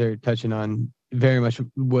you guys are touching on very much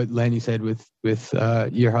what Lanny said with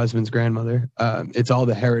your husband's grandmother. It's all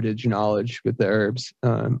the heritage knowledge with the herbs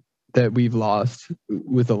that we've lost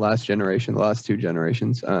with the last generation, the last two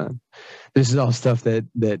generations. This is all stuff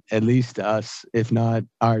that at least us, if not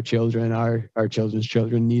our children, our children's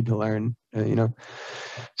children need to learn,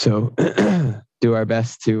 So do our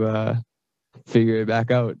best to figure it back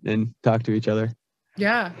out and talk to each other.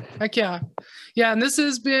 Yeah, heck yeah. Yeah, and this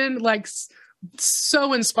has been like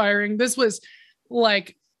so inspiring. This was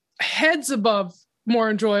like heads above more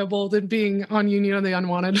enjoyable than being on Union of the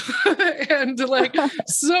Unwanted and like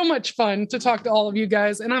so much fun to talk to all of you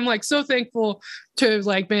guys. And I'm like so thankful to have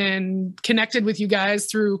like been connected with you guys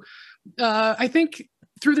through I think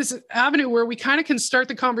through this avenue where we kind of can start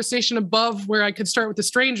the conversation above where I could start with a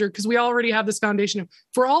stranger, because we already have this foundation of,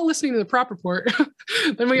 if we're all listening to the Prop Report,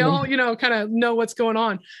 then we all, kind of know what's going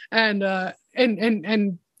on. And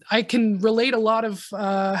I can relate a lot of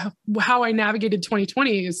how I navigated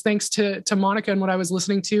 2020 is thanks to Monica and what I was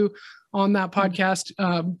listening to on that podcast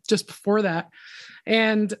just before that.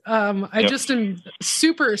 And I just am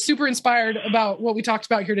super, super inspired about what we talked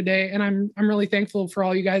about here today. And I'm really thankful for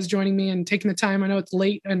all you guys joining me and taking the time. I know it's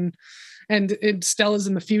late and Stella's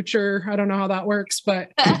in the future. I don't know how that works,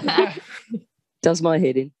 but does my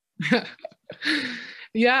head in.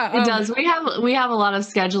 Yeah, it does. We have a lot of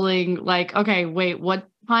scheduling. Like, okay, wait, what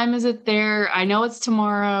time is it there? I know it's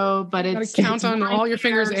tomorrow, but it's count on all your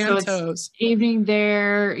fingers and toes. Evening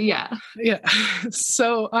there, yeah.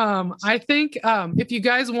 So, I think if you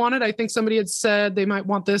guys wanted, I think somebody had said they might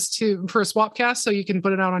want this for a swap cast, so you can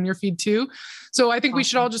put it out on your feed too. So I think we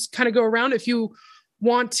should all just kind of go around. If you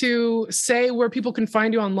want to say where people can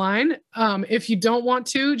find you online. If you don't want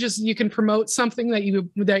to, just you can promote something that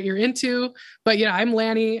you're into. But yeah, I'm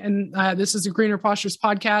Lanny, and this is a Greener Postures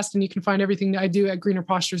podcast, and you can find everything that I do at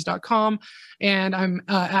greenerpostures.com. And I'm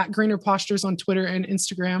at Greener Postures on Twitter and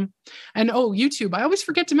Instagram. And YouTube. I always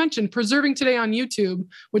forget to mention Preserving Today on YouTube,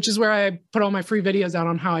 which is where I put all my free videos out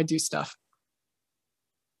on how I do stuff.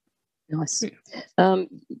 Nice.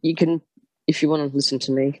 You can, if you want to listen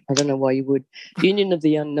to me, I don't know why you would. Union of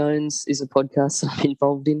the Unknowns is a podcast I'm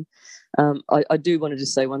involved in. I do want to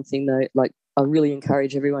just say one thing though, like I really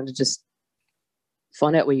encourage everyone to just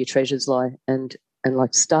find out where your treasures lie and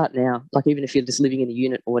like start now. Like even if you're just living in a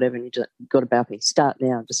unit or whatever and you just got a balcony, start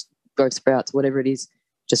now. Just grow sprouts, whatever it is.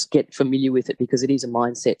 Just get familiar with it because it is a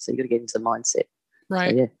mindset. So you got to get into the mindset. Right.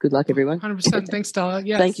 So, yeah. Good luck, everyone. 100%. Thanks, Stella.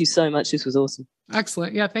 Yes. Thank you so much. This was awesome.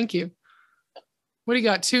 Excellent. Yeah. Thank you. What do you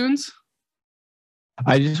got? Tunes?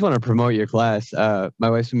 I just want to promote your class. My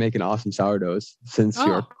wife's been making awesome sourdoughs since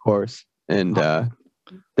your course, and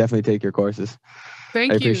definitely take your courses.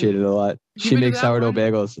 Thank you. I appreciate it a lot. She makes sourdough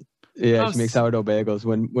bagels. Yeah, she makes sourdough bagels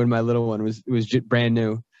when my little one was brand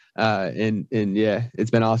new. And yeah,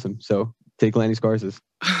 it's been awesome. So take Lanny's courses.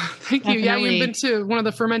 Thank you. Definitely. Yeah, you've been to one of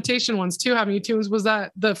the fermentation ones too, haven't you? Tunes, was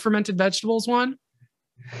that the fermented vegetables one?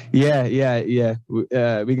 Yeah.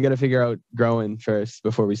 We got to figure out growing first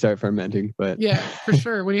before we start fermenting. But yeah, for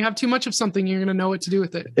sure. When you have too much of something, you're gonna know what to do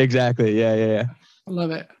with it. Exactly. Yeah. I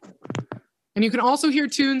love it. And you can also hear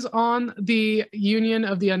Tunes on the Union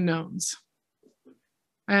of the Unknowns.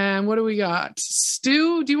 And what do we got?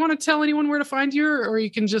 Stu, do you want to tell anyone where to find you, or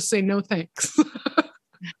you can just say no thanks?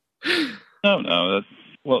 No.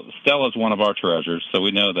 Well, Stella's one of our treasures, so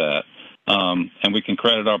we know that. And we can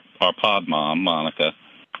credit our pod mom, Monica.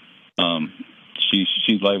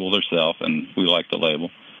 She labeled herself, and we like the label.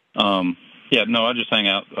 I just hang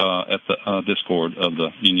out at the Discord of the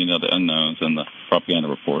Union of the Unknowns and the Propaganda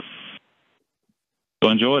Report. So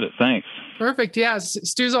enjoyed it. Thanks. Perfect. Yeah,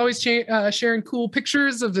 Stu's always sharing cool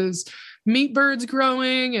pictures of his meat birds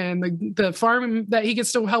growing and the farm that he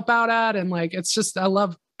gets to help out at, and like it's just I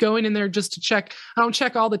love going in there just to check. I don't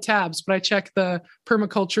check all the tabs, but I check the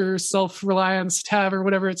permaculture self-reliance tab or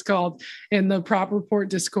whatever it's called in the Prop Report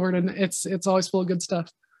Discord, and it's always full of good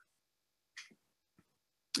stuff.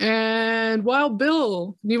 And Wild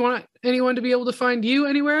Bill, do you want anyone to be able to find you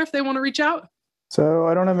anywhere if they want to reach out? So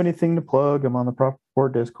I don't have anything to plug. I'm on the Prop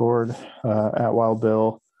Report Discord at Wild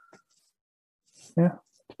Bill. Yeah,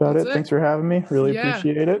 that's about it. Thanks for having me. Really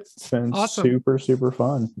appreciate it. It's been super, super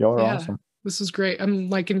fun. Y'all are awesome. This is great. I'm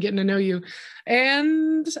liking getting to know you.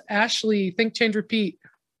 And Ashley, Think, Change, Repeat.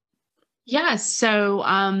 Yes. So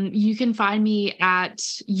you can find me at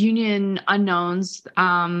Union Unknowns.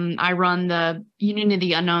 I run the Union of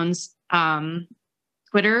the Unknowns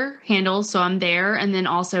Twitter handles, so I'm there, and then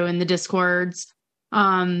also in the Discords.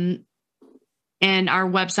 And our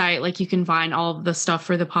website, like you can find all of the stuff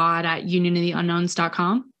for the pod at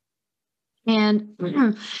unionoftheunknowns.com.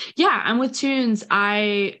 And yeah, I'm with Tunes.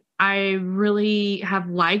 I really have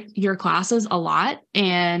liked your classes a lot.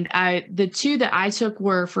 And the two that I took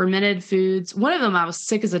were fermented foods. One of them, I was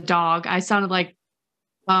sick as a dog. I sounded like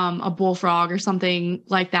a bullfrog or something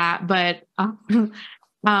like that. But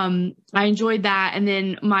I enjoyed that. And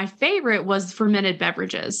then my favorite was fermented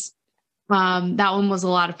beverages. That one was a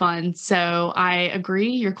lot of fun. So I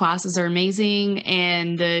agree. Your classes are amazing.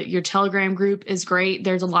 And your Telegram group is great.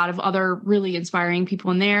 There's a lot of other really inspiring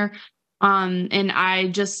people in there. And I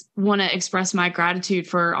just want to express my gratitude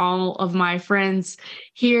for all of my friends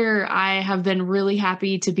here. I have been really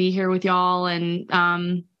happy to be here with y'all.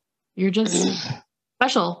 And you're just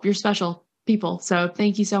special. You're special people. So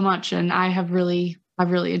thank you so much. And I've really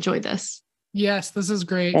enjoyed this. Yes, this is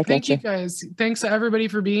great. Thank you guys. Thanks to everybody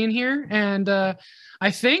for being here. And I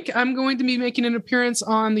think I'm going to be making an appearance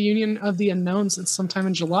on the Union of the Unknowns at sometime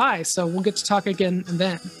in July. So we'll get to talk again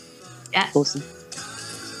then. Yes. Awesome.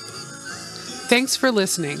 Thanks for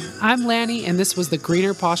listening. I'm Lanny, and this was the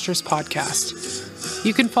Greener Postures Podcast.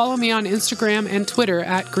 You can follow me on Instagram and Twitter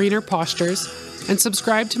at Greener Postures, and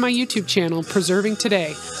subscribe to my YouTube channel, Preserving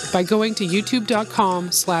Today, by going to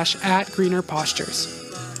youtube.com/@greenerpostures.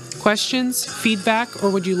 Questions, feedback, or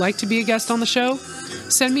would you like to be a guest on the show?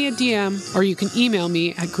 Send me a DM, or you can email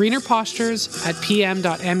me at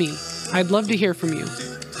greenerpostures@pm.me. I'd love to hear from you.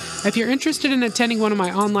 If you're interested in attending one of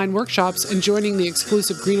my online workshops and joining the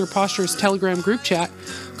exclusive Greener Postures Telegram group chat,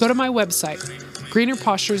 go to my website,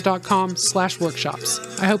 greenerpostures.com/workshops.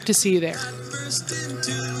 I hope to see you there.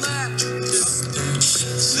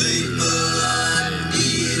 Sleep a lot,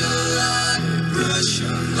 eat a lot, brush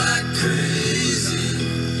up like crazy.